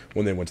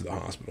when they went to the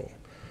hospital.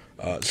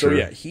 So Sure.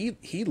 yeah,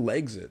 he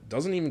legs it.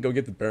 Doesn't even go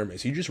get the bear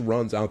mace. He just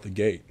runs out the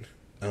gate,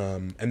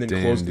 and then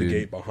closed the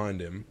gate behind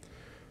him.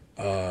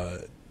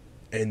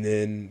 And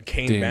then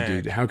came back.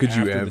 Dude, how could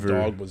you after ever? The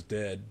dog was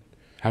dead.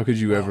 How could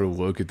you ever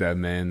look at that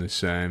man the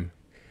same?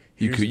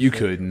 You Here's the thing,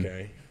 couldn't.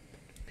 Okay.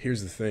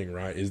 Here's the thing,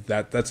 right? Is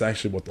that's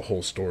actually what the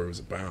whole story was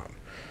about.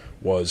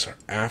 Was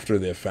after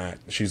the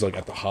fact, she's like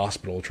at the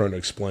hospital trying to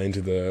explain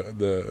to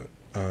the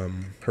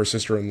her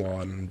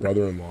sister-in-law and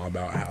brother-in-law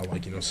about how,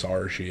 like, you know,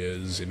 sorry she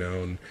is, you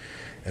know,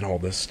 and all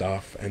this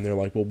stuff. And they're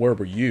like, well, where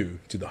were you?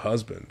 To the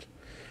husband.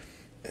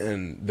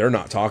 and they're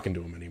not talking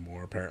to him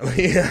anymore.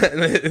 Apparently,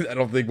 I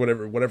don't think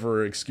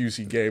whatever excuse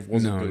he gave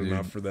wasn't good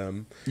enough for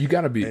them. You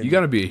gotta be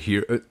a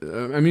hero.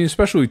 I mean,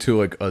 especially to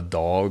like a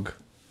dog.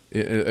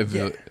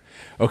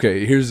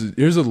 Okay, here's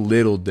a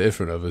little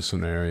different of a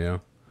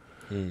scenario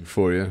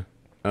for you.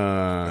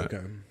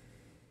 Okay.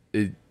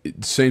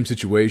 Same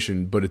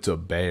situation, but it's a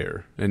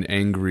bear, an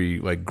angry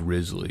like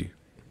grizzly.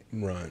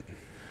 Right.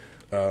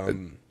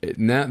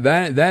 Now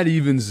that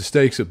evens the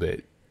stakes a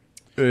bit,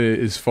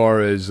 as far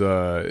as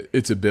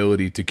its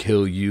ability to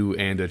kill you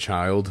and a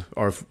child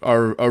are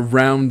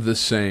around the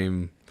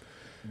same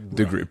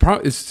degree.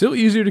 It's still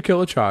easier to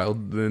kill a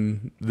child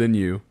than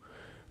you,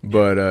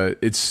 but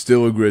it's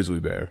still a grizzly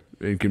bear.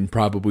 It can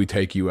probably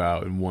take you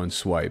out in one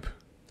swipe.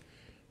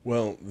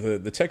 Well,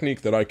 the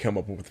technique that I come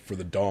up with for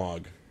the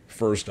dog,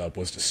 first up,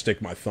 was to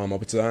stick my thumb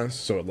up its ass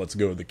so it lets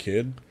go of the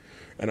kid.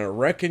 And I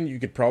reckon you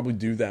could probably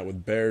do that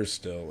with bears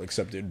still,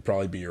 except it'd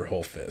probably be your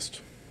whole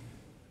fist.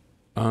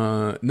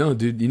 No,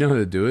 dude, you know how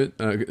to do it.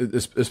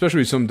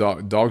 Especially some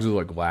dogs will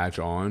like latch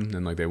on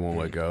and like they won't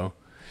let go.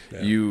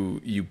 Yeah.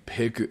 You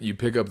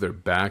pick up their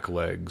back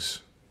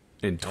legs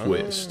and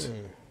twist.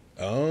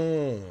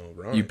 Oh,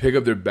 right. You pick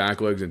up their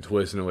back legs and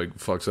twist, and it like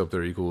fucks up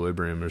their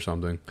equilibrium or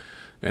something,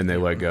 and they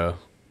let go.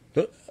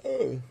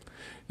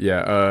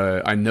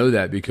 Yeah, I know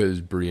that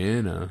because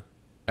Brianna,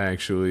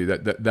 actually,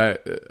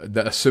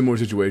 that a similar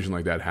situation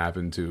like that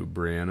happened to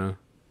Brianna.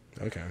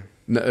 Okay.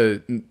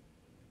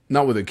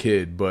 Not with a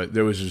kid, but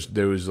they were just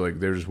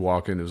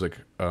walking. It was like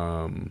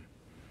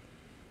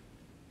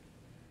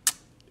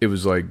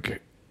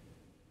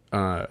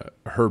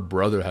her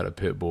brother had a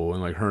pit bull,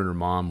 and like her and her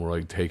mom were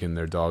like taking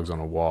their dogs on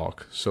a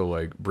walk. So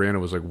like Brianna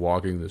was like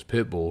walking this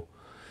pit bull,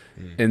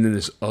 and then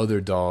this other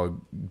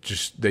dog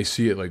they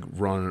see it like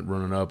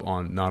running up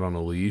on not on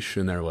a leash,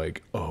 and they're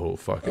like, oh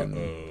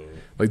fucking,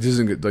 like this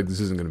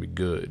isn't gonna be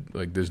good.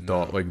 Like this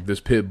dog, like this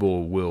pit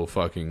bull will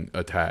fucking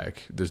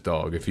attack this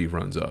dog if he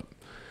runs up.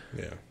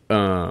 Yeah.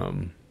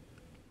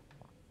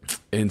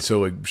 And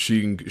so like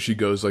she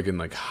goes like and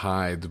like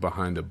hides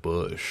behind a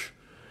bush,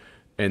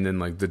 and then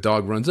like the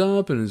dog runs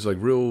up and is like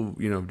real,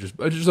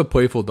 just a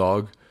playful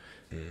dog,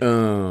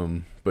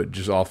 but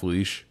just off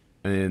leash,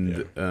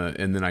 and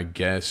then I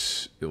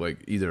guess it like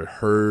either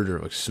heard or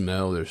like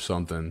smelled or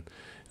something,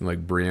 and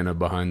like Brianna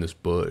behind this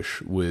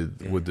bush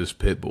with this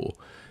pit bull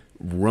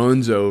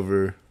runs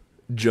over,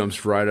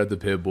 jumps right at the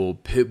pit bull.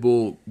 Pit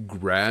bull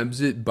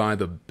grabs it by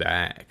the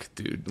back,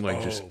 dude.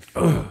 Like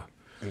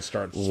and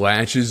starts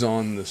latches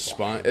on the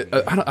spine.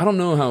 I don't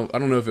know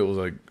if it was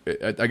like.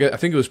 I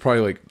think it was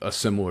probably like a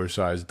similar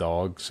sized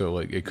dog, so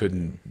like it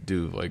couldn't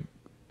do like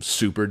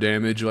super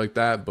damage like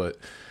that, but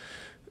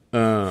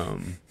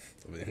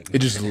it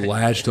just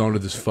latched onto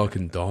this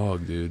fucking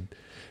dog, dude.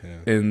 Yeah.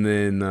 And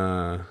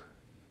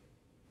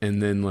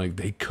then like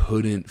they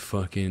didn't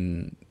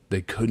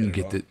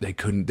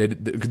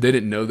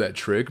know that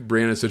trick.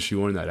 Brianna said she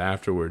learned that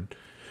afterward,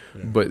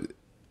 but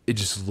it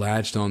just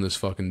latched on this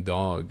fucking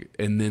dog,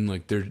 and then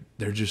like they're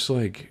just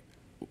like,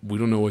 we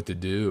don't know what to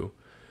do,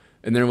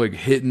 and they're like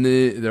hitting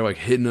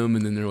them,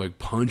 and then they're like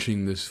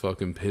punching this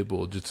fucking pit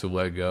bull just to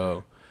let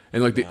go,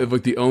 and like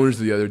the owners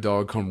of the other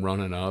dog come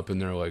running up, and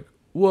they're like,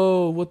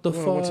 whoa, what the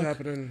fuck? What's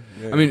happening?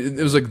 Yeah. I mean,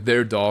 it was like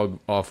their dog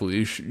off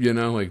leash,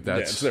 like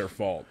that's it's their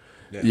fault.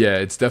 Yeah,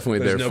 it's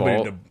definitely their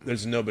fault.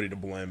 There's nobody to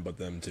blame but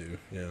them too.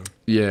 Yeah.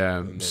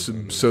 Yeah.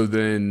 So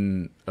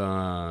then,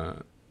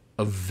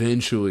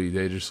 eventually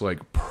they just like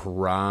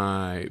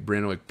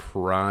Brianna like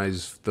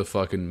pries the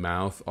fucking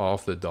mouth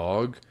off the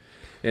dog,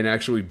 and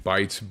actually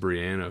bites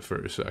Brianna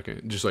for a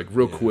second, just like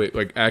real quick,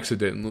 like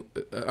accidentally.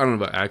 I don't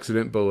know about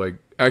accident, but like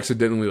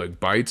accidentally like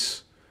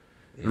bites,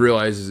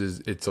 realizes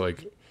it's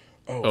like,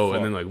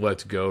 and then like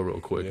lets go real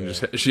quick, and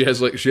just she had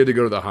to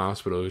go to the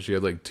hospital. She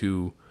had like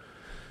 2.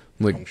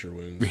 Like puncture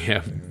wounds.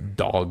 Yeah,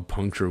 dog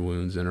puncture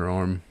wounds in her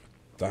arm.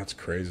 That's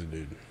crazy,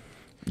 dude.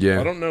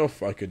 Yeah. I don't know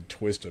if I could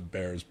twist a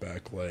bear's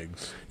back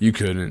legs. You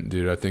couldn't,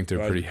 dude. I think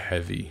they're pretty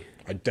heavy.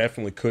 I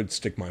definitely could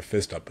stick my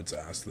fist up its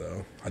ass,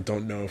 though. I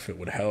don't know if it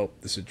would help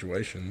the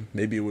situation.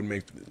 Maybe it would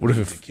make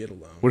the kid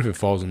alone. What if it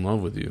falls in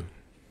love with you?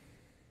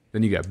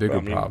 Then you got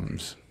bigger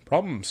problems.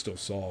 Problem's still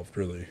solved,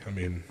 really. I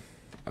mean...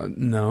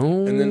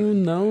 No,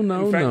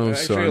 actually,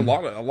 son.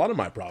 A lot of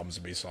my problems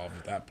would be solved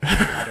at that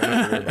point. I don't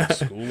have to worry about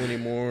school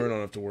anymore. I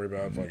don't have to worry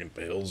about fucking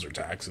bills or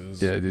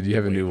taxes. Yeah, did you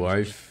have a new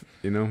life?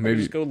 Maybe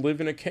just go live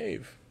in a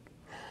cave.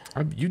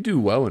 You do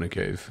well in a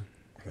cave.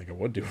 I think I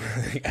would do.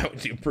 I think I would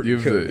do pretty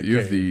good. You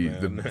have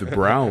the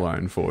brow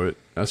line for it.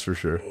 That's for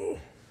sure.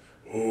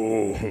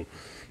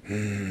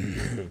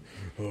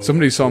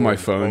 Somebody saw my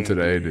phone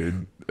today,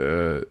 dude.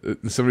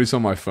 Somebody saw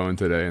my phone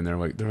today, and they're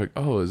like,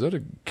 oh, is that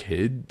a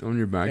kid on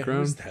your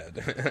background? Who's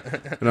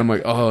that? And I'm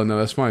like, oh no,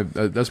 that's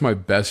my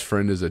best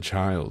friend as a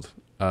child.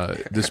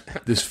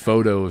 This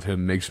photo of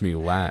him makes me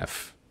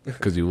laugh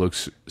because he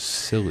looks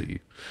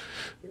silly.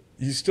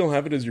 You still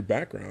have it as your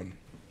background?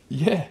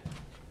 Yeah.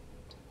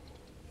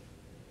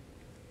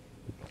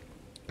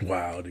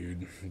 Wow,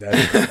 dude.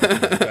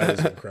 That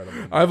is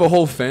incredible. I have a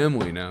whole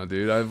family now,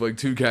 dude. I have like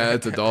 2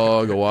 cats, a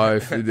dog, a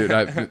wife. Dude,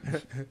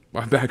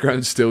 my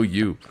background's still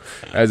you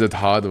as a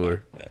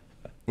toddler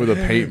with a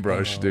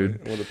paintbrush,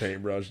 dude. With a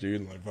paintbrush,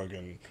 dude. Like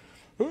fucking.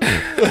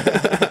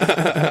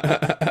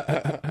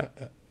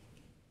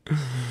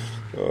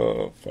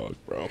 Oh, fuck,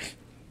 bro.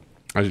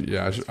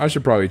 I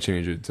should probably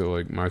change it to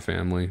like my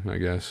family, I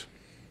guess.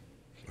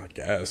 I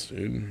guess,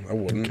 dude. I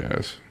wouldn't.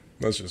 Guess.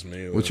 That's just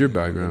me. What's your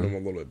background? I'm a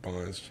little bit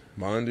biased.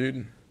 Mine,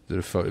 dude?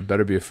 It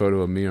better be a photo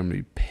of me or I'm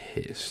going to be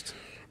pissed.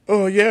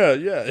 Oh, yeah.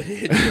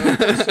 Hit you up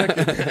for a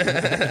second.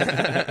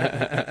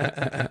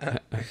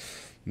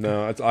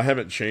 No, I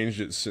haven't changed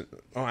it since...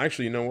 Oh,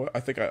 actually, you know what? I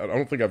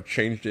don't think I've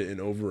changed it in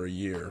over a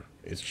year.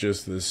 It's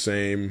just the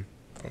same...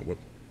 Oh,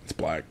 it's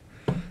black.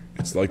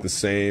 It's like the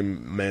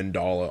same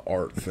mandala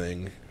art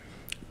thing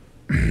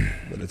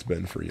that it's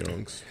been for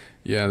Youngs.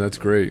 Yeah, that's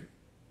great.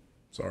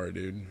 Sorry,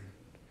 dude.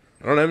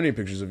 I don't have any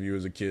pictures of you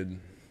as a kid.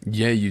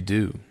 Yeah, you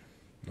do.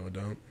 No, I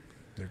don't.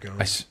 They're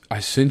gone. I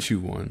sent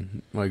you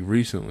one, like,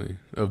 recently,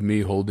 of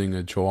me holding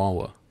a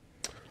chihuahua.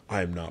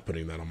 I am not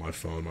putting that on my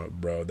phone,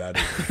 bro. That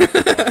is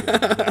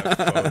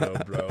that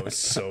photo, bro. Is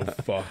so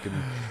fucking...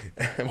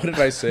 What did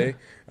I say?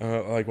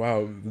 Like,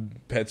 wow,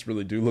 pets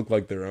really do look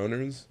like their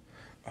owners.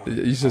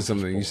 You said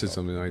something. You said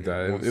something like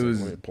that. It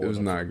was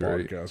not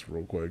great. Podcast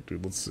real quick,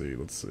 dude. Let's see.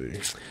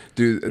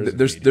 Dude,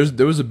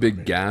 there was a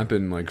big gap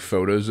in like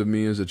photos of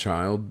me as a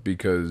child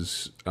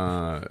because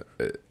I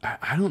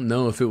don't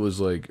know if it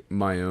was like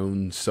my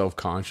own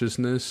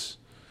self-consciousness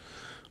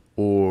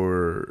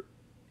or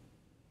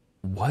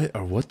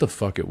what the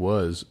fuck it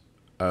was.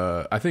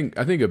 I think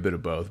a bit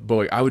of both. But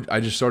like I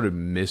just started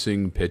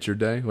missing picture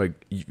day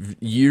like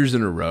years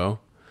in a row.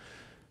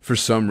 For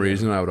some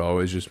reason, I would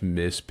always just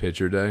miss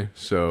picture day.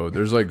 So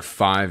there's like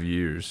 5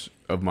 years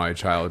of my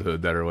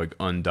childhood that are like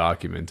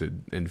undocumented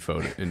in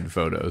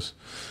photos.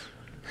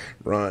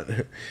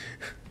 Right.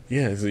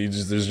 Yeah. So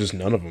there's just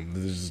none of them.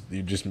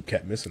 You just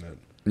kept missing it.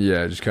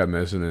 Yeah, I just kept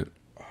missing it.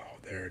 Oh,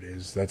 there it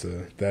is. That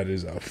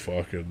is a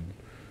fucking.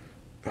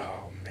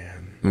 Oh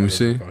man. Let me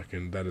see.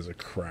 That is a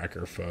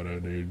cracker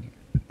photo, dude.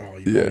 Oh,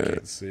 you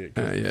can't see it.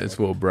 Yeah, it's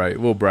a little bright,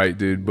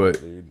 dude.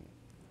 But. Dude.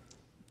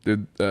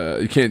 Dude,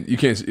 you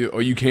can't see,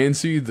 or you can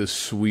see the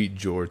sweet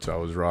jorts I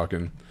was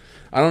rocking.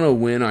 I don't know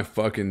when I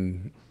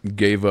fucking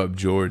gave up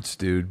jorts,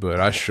 dude, but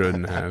I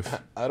shouldn't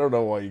have. I don't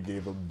know why you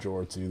gave up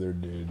jorts either,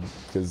 dude,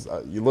 because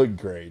you look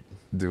great.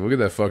 Dude, look at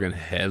that fucking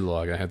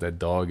headlock I had that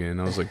dog in.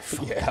 I was like,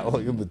 fuck. Yeah,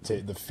 look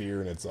at the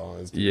fear in its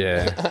eyes. Dude.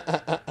 Yeah.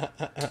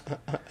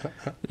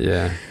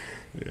 Yeah.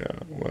 Yeah,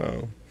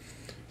 wow.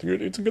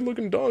 It's a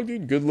good-looking dog,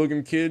 dude.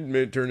 Good-looking kid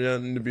may turn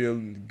out to be a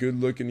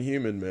good-looking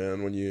human,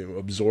 man, when you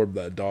absorb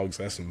that dog's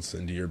essence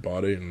into your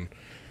body and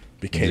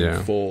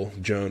became full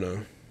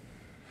Jonah.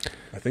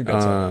 I think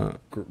that's how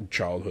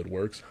childhood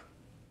works.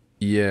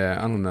 Yeah,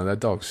 I don't know.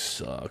 That dog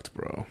sucked,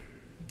 bro.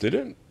 Did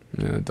it?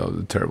 Yeah, that dog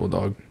was a terrible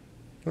dog.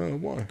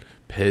 Why?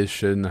 Piss,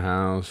 shit in the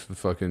house,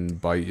 fucking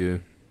bite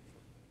you.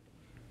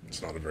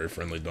 It's not a very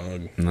friendly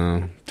dog.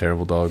 No,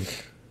 terrible dog.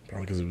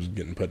 Probably because it was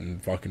getting put in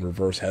fucking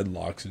reverse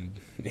headlocks and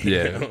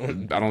yeah, I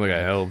don't think I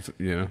helped.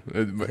 You know,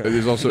 it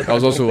was also I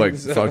was also like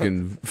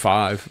fucking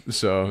 5,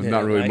 so yeah,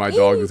 not really like, my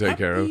dog to take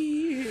care of.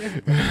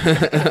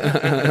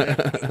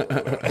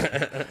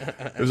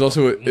 It was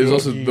also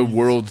the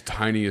world's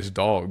tiniest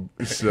dog.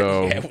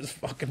 So yeah, it was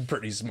fucking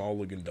pretty small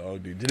looking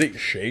dog, dude. Did it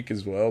shake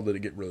as well? Did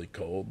it get really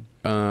cold?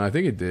 I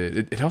think it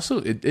did. It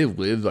also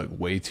lived like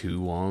way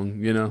too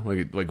long. You know, like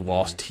it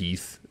lost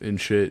teeth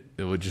and shit.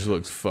 It just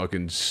looked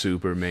fucking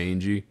super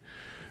mangy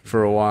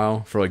for a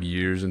while, for like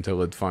years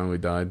until it finally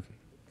died.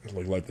 It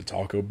looked like the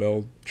Taco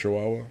Bell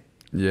Chihuahua.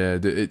 Yeah,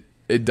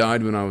 it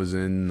died when I was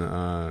in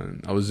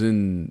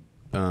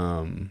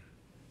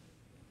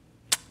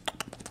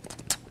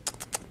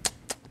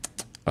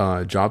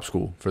job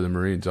school for the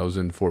Marines. I was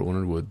in Fort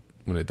Leonard Wood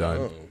when it died.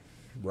 Oh,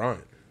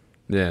 right.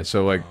 Yeah,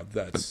 so like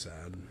that's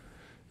sad.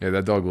 Yeah,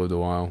 that dog lived a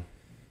while.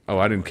 Oh,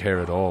 I didn't care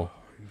at all.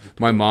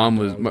 My mom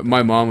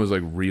was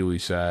like really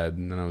sad,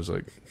 and then I was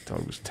like,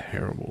 dog was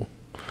terrible.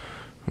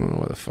 I don't know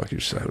why the fuck you're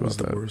sad about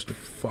that. That was the worst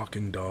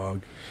fucking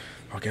dog.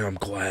 Okay, I'm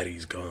glad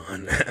he's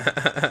gone.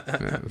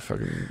 Yeah, the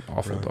fucking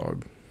awful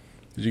dog.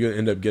 Did she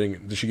end up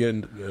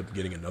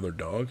getting another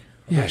dog?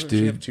 Yes, dude. Does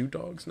she have 2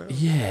 dogs now?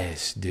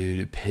 Yes, dude.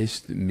 It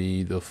pissed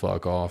me the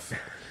fuck off.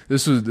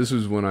 This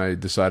was when I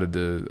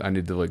decided I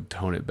need to like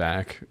tone it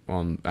back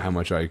on how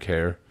much I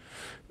care.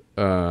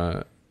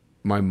 My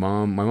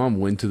mom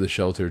went to the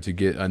shelter to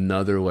get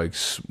another like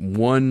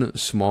one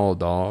small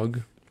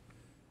dog.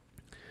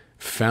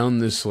 Found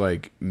this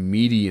like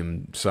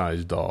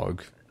medium-sized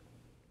dog,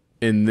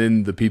 and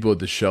then the people at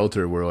the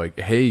shelter were like,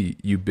 "Hey,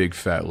 you big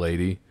fat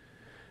lady,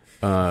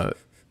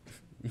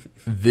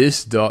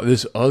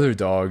 this other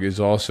dog is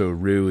also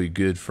really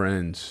good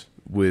friends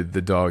with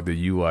the dog that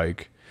you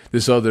like.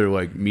 This other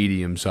like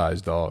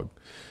medium-sized dog."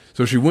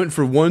 So she went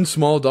for one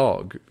small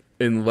dog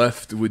and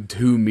left with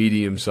 2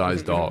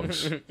 medium-sized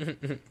dogs.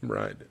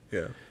 Right.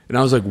 Yeah. And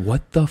I was like,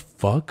 what the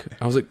fuck?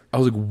 I was like,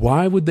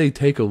 why would they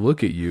take a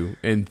look at you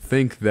and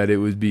think that it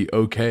would be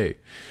okay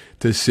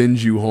to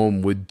send you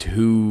home with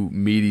 2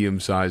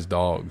 medium-sized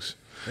dogs?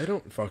 They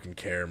don't fucking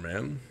care,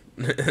 man.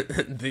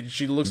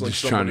 She looks like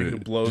Just somebody who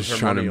blows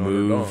her money on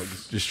her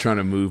dogs. Just trying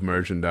to move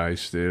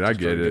merchandise, dude. I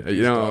get it. These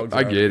You know, dogs I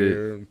out get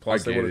here, it. and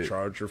plus, I they get would have it.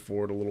 charged her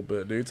for it a little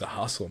bit, dude. It's a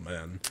hustle,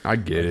 man. I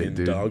get it,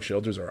 dude. Dog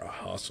shelters are a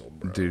hustle,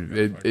 bro.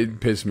 Dude, it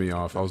pissed me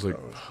off. I was like,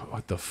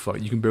 what the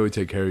fuck? You can barely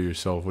take care of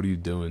yourself. What are you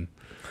doing?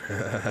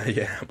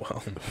 Yeah,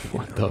 well,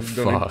 What you the don't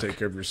need fuck? to take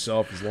care of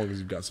yourself as long as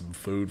you've got some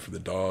food for the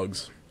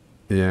dogs.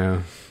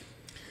 Yeah.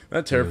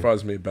 That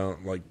terrifies me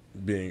about like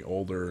being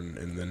older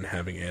and then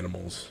having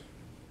animals.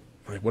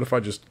 Like, what if I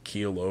just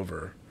keel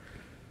over?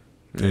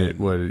 It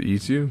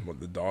eats you? What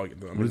the dog?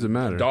 I mean, What does it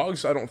matter?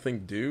 Dogs, I don't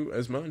think do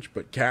as much,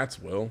 but cats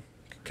will.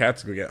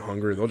 Cats gonna get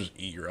hungry; they'll just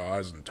eat your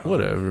eyes and tongue.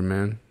 Whatever,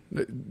 man.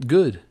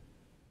 Good.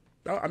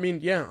 I mean,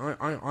 yeah,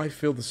 I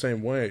feel the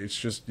same way. It's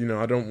just, you know,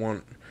 I don't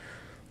want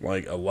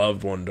like a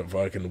loved one to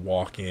fucking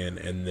walk in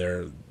and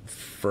their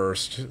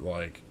first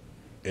like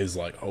is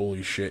like,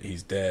 holy shit,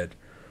 he's dead.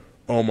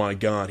 Oh my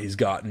god, he's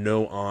got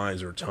no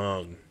eyes or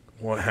tongue.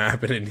 What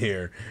happened in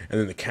here? And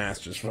then the cat's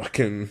just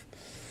fucking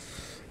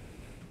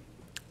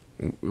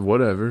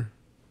Whatever.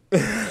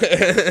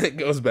 it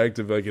goes back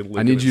to fucking.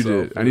 I need you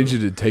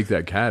to take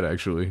that cat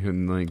actually,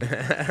 and like,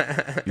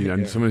 you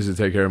know, someone's to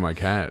take care of my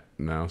cat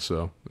now,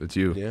 so it's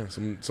you. Yeah,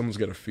 someone's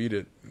got to feed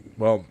it.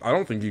 Well, I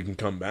don't think you can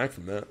come back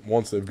from that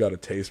once they've got a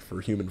taste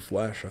for human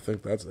flesh. I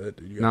think that's it,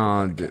 dude.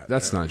 No,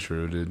 that's not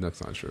true, dude.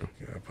 That's not true.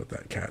 You gotta put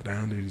that cat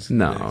down, dude.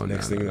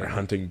 Next thing they're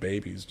hunting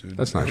babies, dude.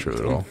 That's not true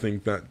at all. I don't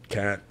think that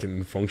cat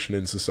can function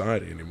in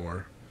society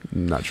anymore.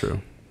 Not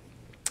true.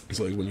 It's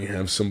like when you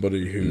have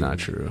somebody who. Not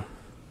true.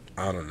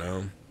 I don't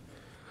know.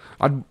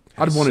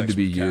 I'd want it to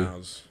be you.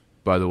 Cows.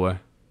 By the way.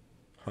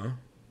 Huh?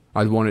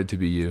 I'd want it to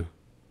be you.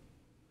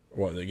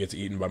 What? That gets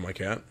eaten by my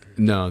cat?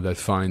 No, that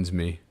finds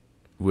me.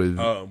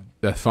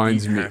 That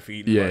finds me. Half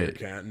eaten by your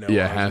cat. No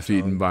yeah, eyes or half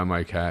eaten tongue. by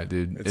my cat,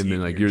 dude. It's And then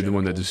eating like your you're the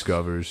one that genitals.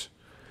 discovers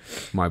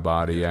my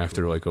body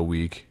after like a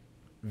week.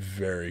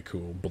 Very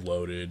cool,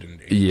 bloated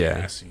and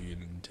Yeah. gassy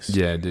and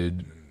Yeah,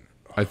 dude.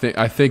 I think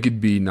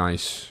it'd be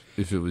nice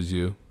if it was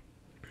you.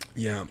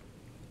 Yeah,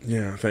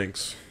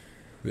 thanks.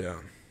 Yeah.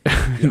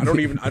 Yeah, I don't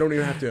even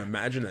have to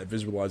imagine that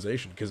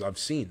visualization because I've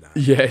seen that.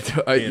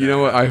 Yeah, you know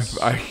what? ass.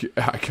 I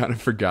kind of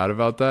forgot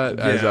about that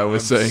as Yeah, I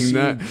was I've saying seen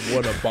that.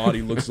 what a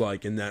body looks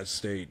like in that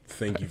state.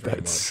 Thank you very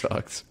That much.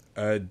 sucks.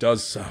 It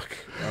does suck.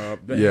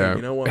 But Yeah, hey,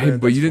 you know what? hey, Man,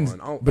 but you that's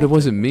didn't. fine. But it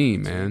wasn't me,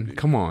 I'll man. take it.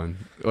 Come on.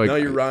 Like, No,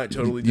 you're right.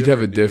 Totally. You'd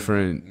have a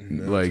different, different,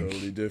 dude. No, like,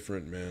 totally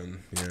different,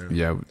 man. Yeah.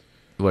 yeah,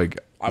 like,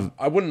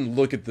 I wouldn't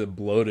look at the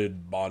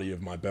bloated body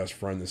of my best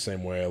friend the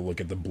same way I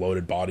look at the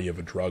bloated body of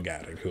a drug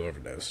addict who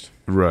overdosed.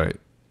 right.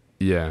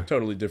 Yeah,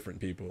 Totally different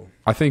people.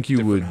 I think you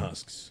Different would.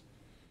 husks.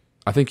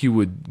 I think you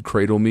would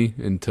cradle me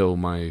until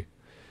my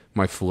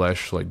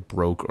flesh like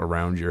broke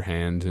around your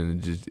hand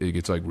and it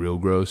gets like real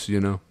gross, you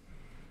know.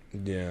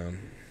 Yeah.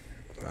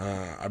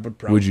 I would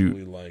probably Would you-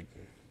 like.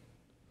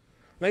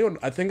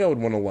 I think I would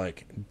want to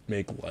like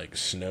make like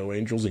snow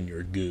angels in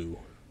your goo.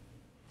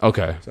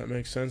 Okay. Does that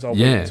make sense? I'll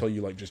Yeah. wait until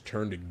you like just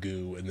turn to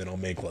goo, and then I'll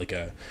make like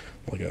a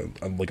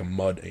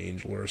mud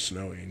angel or a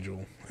snow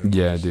angel. And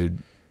Yeah, just- dude.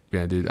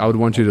 Yeah, dude. I would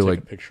want you to I'll take like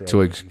a picture to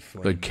of like it and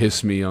frame like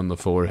kiss me on the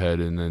forehead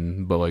and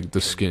then but like the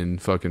skin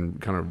fucking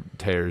kind of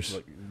tears.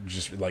 Like,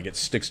 just like it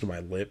sticks to my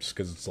lips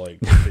because it's like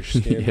fish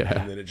skin,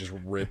 Yeah. and then it just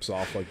rips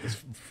off like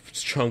this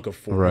chunk of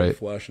forehead Right.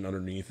 flesh, and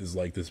underneath is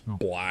like this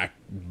black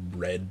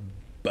red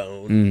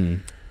bone. Mm.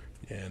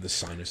 Yeah, the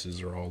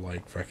sinuses are all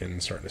like fucking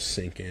starting to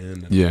sink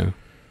in. And, Yeah.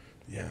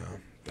 yeah.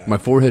 that- My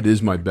forehead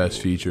is my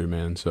best feature,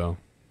 man, so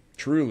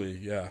truly,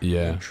 yeah,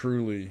 Yeah.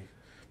 truly.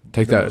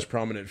 take The that. most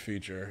prominent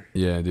feature.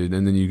 Yeah, dude.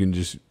 And then you can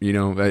just, it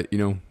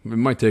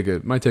might take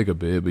a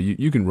bit, but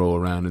you can roll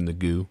around in the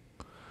goo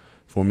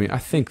for me. I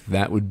think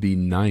that would be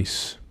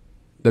nice.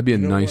 That'd be a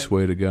You know nice what?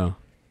 way to go.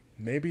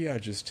 Maybe I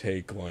just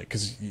take like,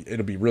 because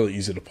it'll be really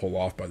easy to pull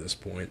off by this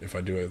point if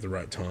I do it at the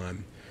right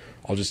time.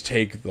 I'll just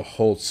take the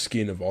whole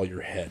skin of all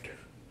your head.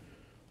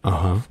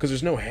 Because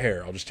there's no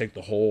hair. I'll just take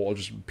the whole. I'll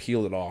just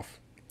peel it off.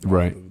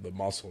 Right. The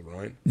muscle,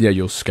 right? Yeah,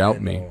 you'll scalp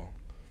And, me.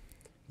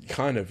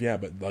 kind of, yeah,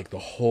 but like the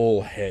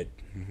whole head,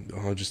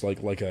 just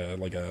like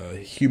a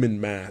human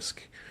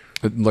mask.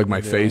 Like my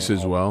Yeah, face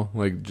as well.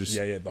 Like just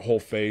Yeah, the whole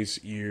face,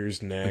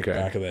 ears, neck, Okay.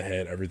 back of the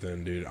head,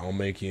 everything, dude. I'll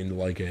make you into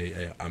like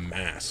a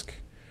mask.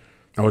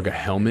 or like a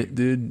helmet,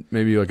 dude.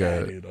 Maybe like Yeah,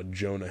 a dude, a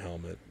Jonah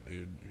helmet,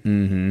 dude.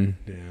 mm-hmm.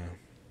 Yeah.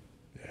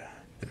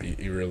 It'd be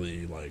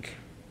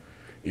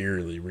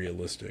eerily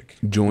realistic.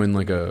 Join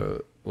like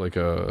a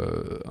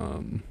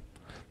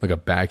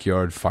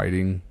backyard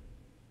fighting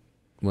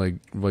like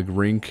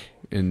rink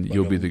and Like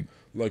you'll a- be the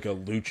Like a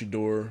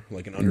luchador,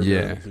 like an underground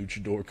Yeah.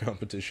 luchador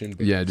competition.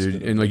 But yeah, instead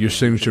dude. of And like your the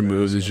signature lucha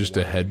move mask, is I'll just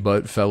a wear-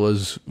 headbutt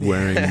fellas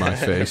wearing my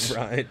face.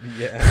 Right,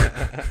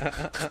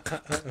 yeah.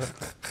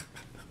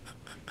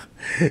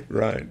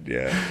 Right,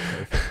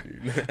 yeah.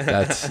 dude.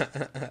 That's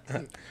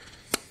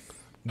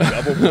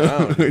Double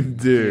brown. Dude. Can you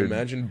dude.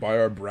 imagine by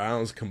our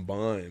brows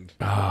combined?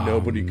 Oh,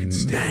 Nobody could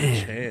stand a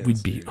man. chance.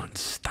 We'd be dude.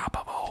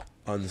 unstoppable.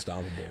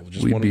 Unstoppable.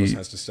 Just We'd one of us be-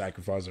 has to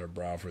sacrifice our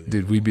brow for the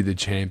Dude, we'd be the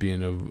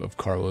champion of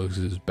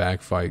Carlos's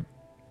backlot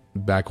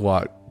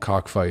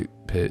cockfight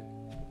pit.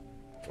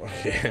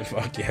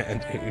 Fuck yeah,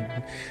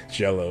 dude.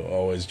 Jello,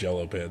 always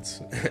Jello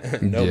pits.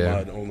 No Yeah.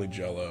 mud, only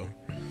Jello.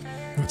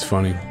 That's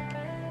funny.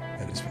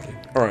 That is funny.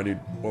 All right, dude.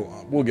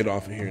 Well, we'll get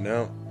off of here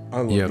now. I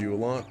love Yep. you a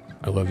lot.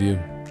 I love you.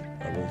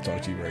 I will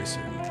talk to you very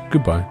soon.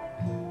 Goodbye.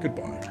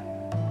 Goodbye.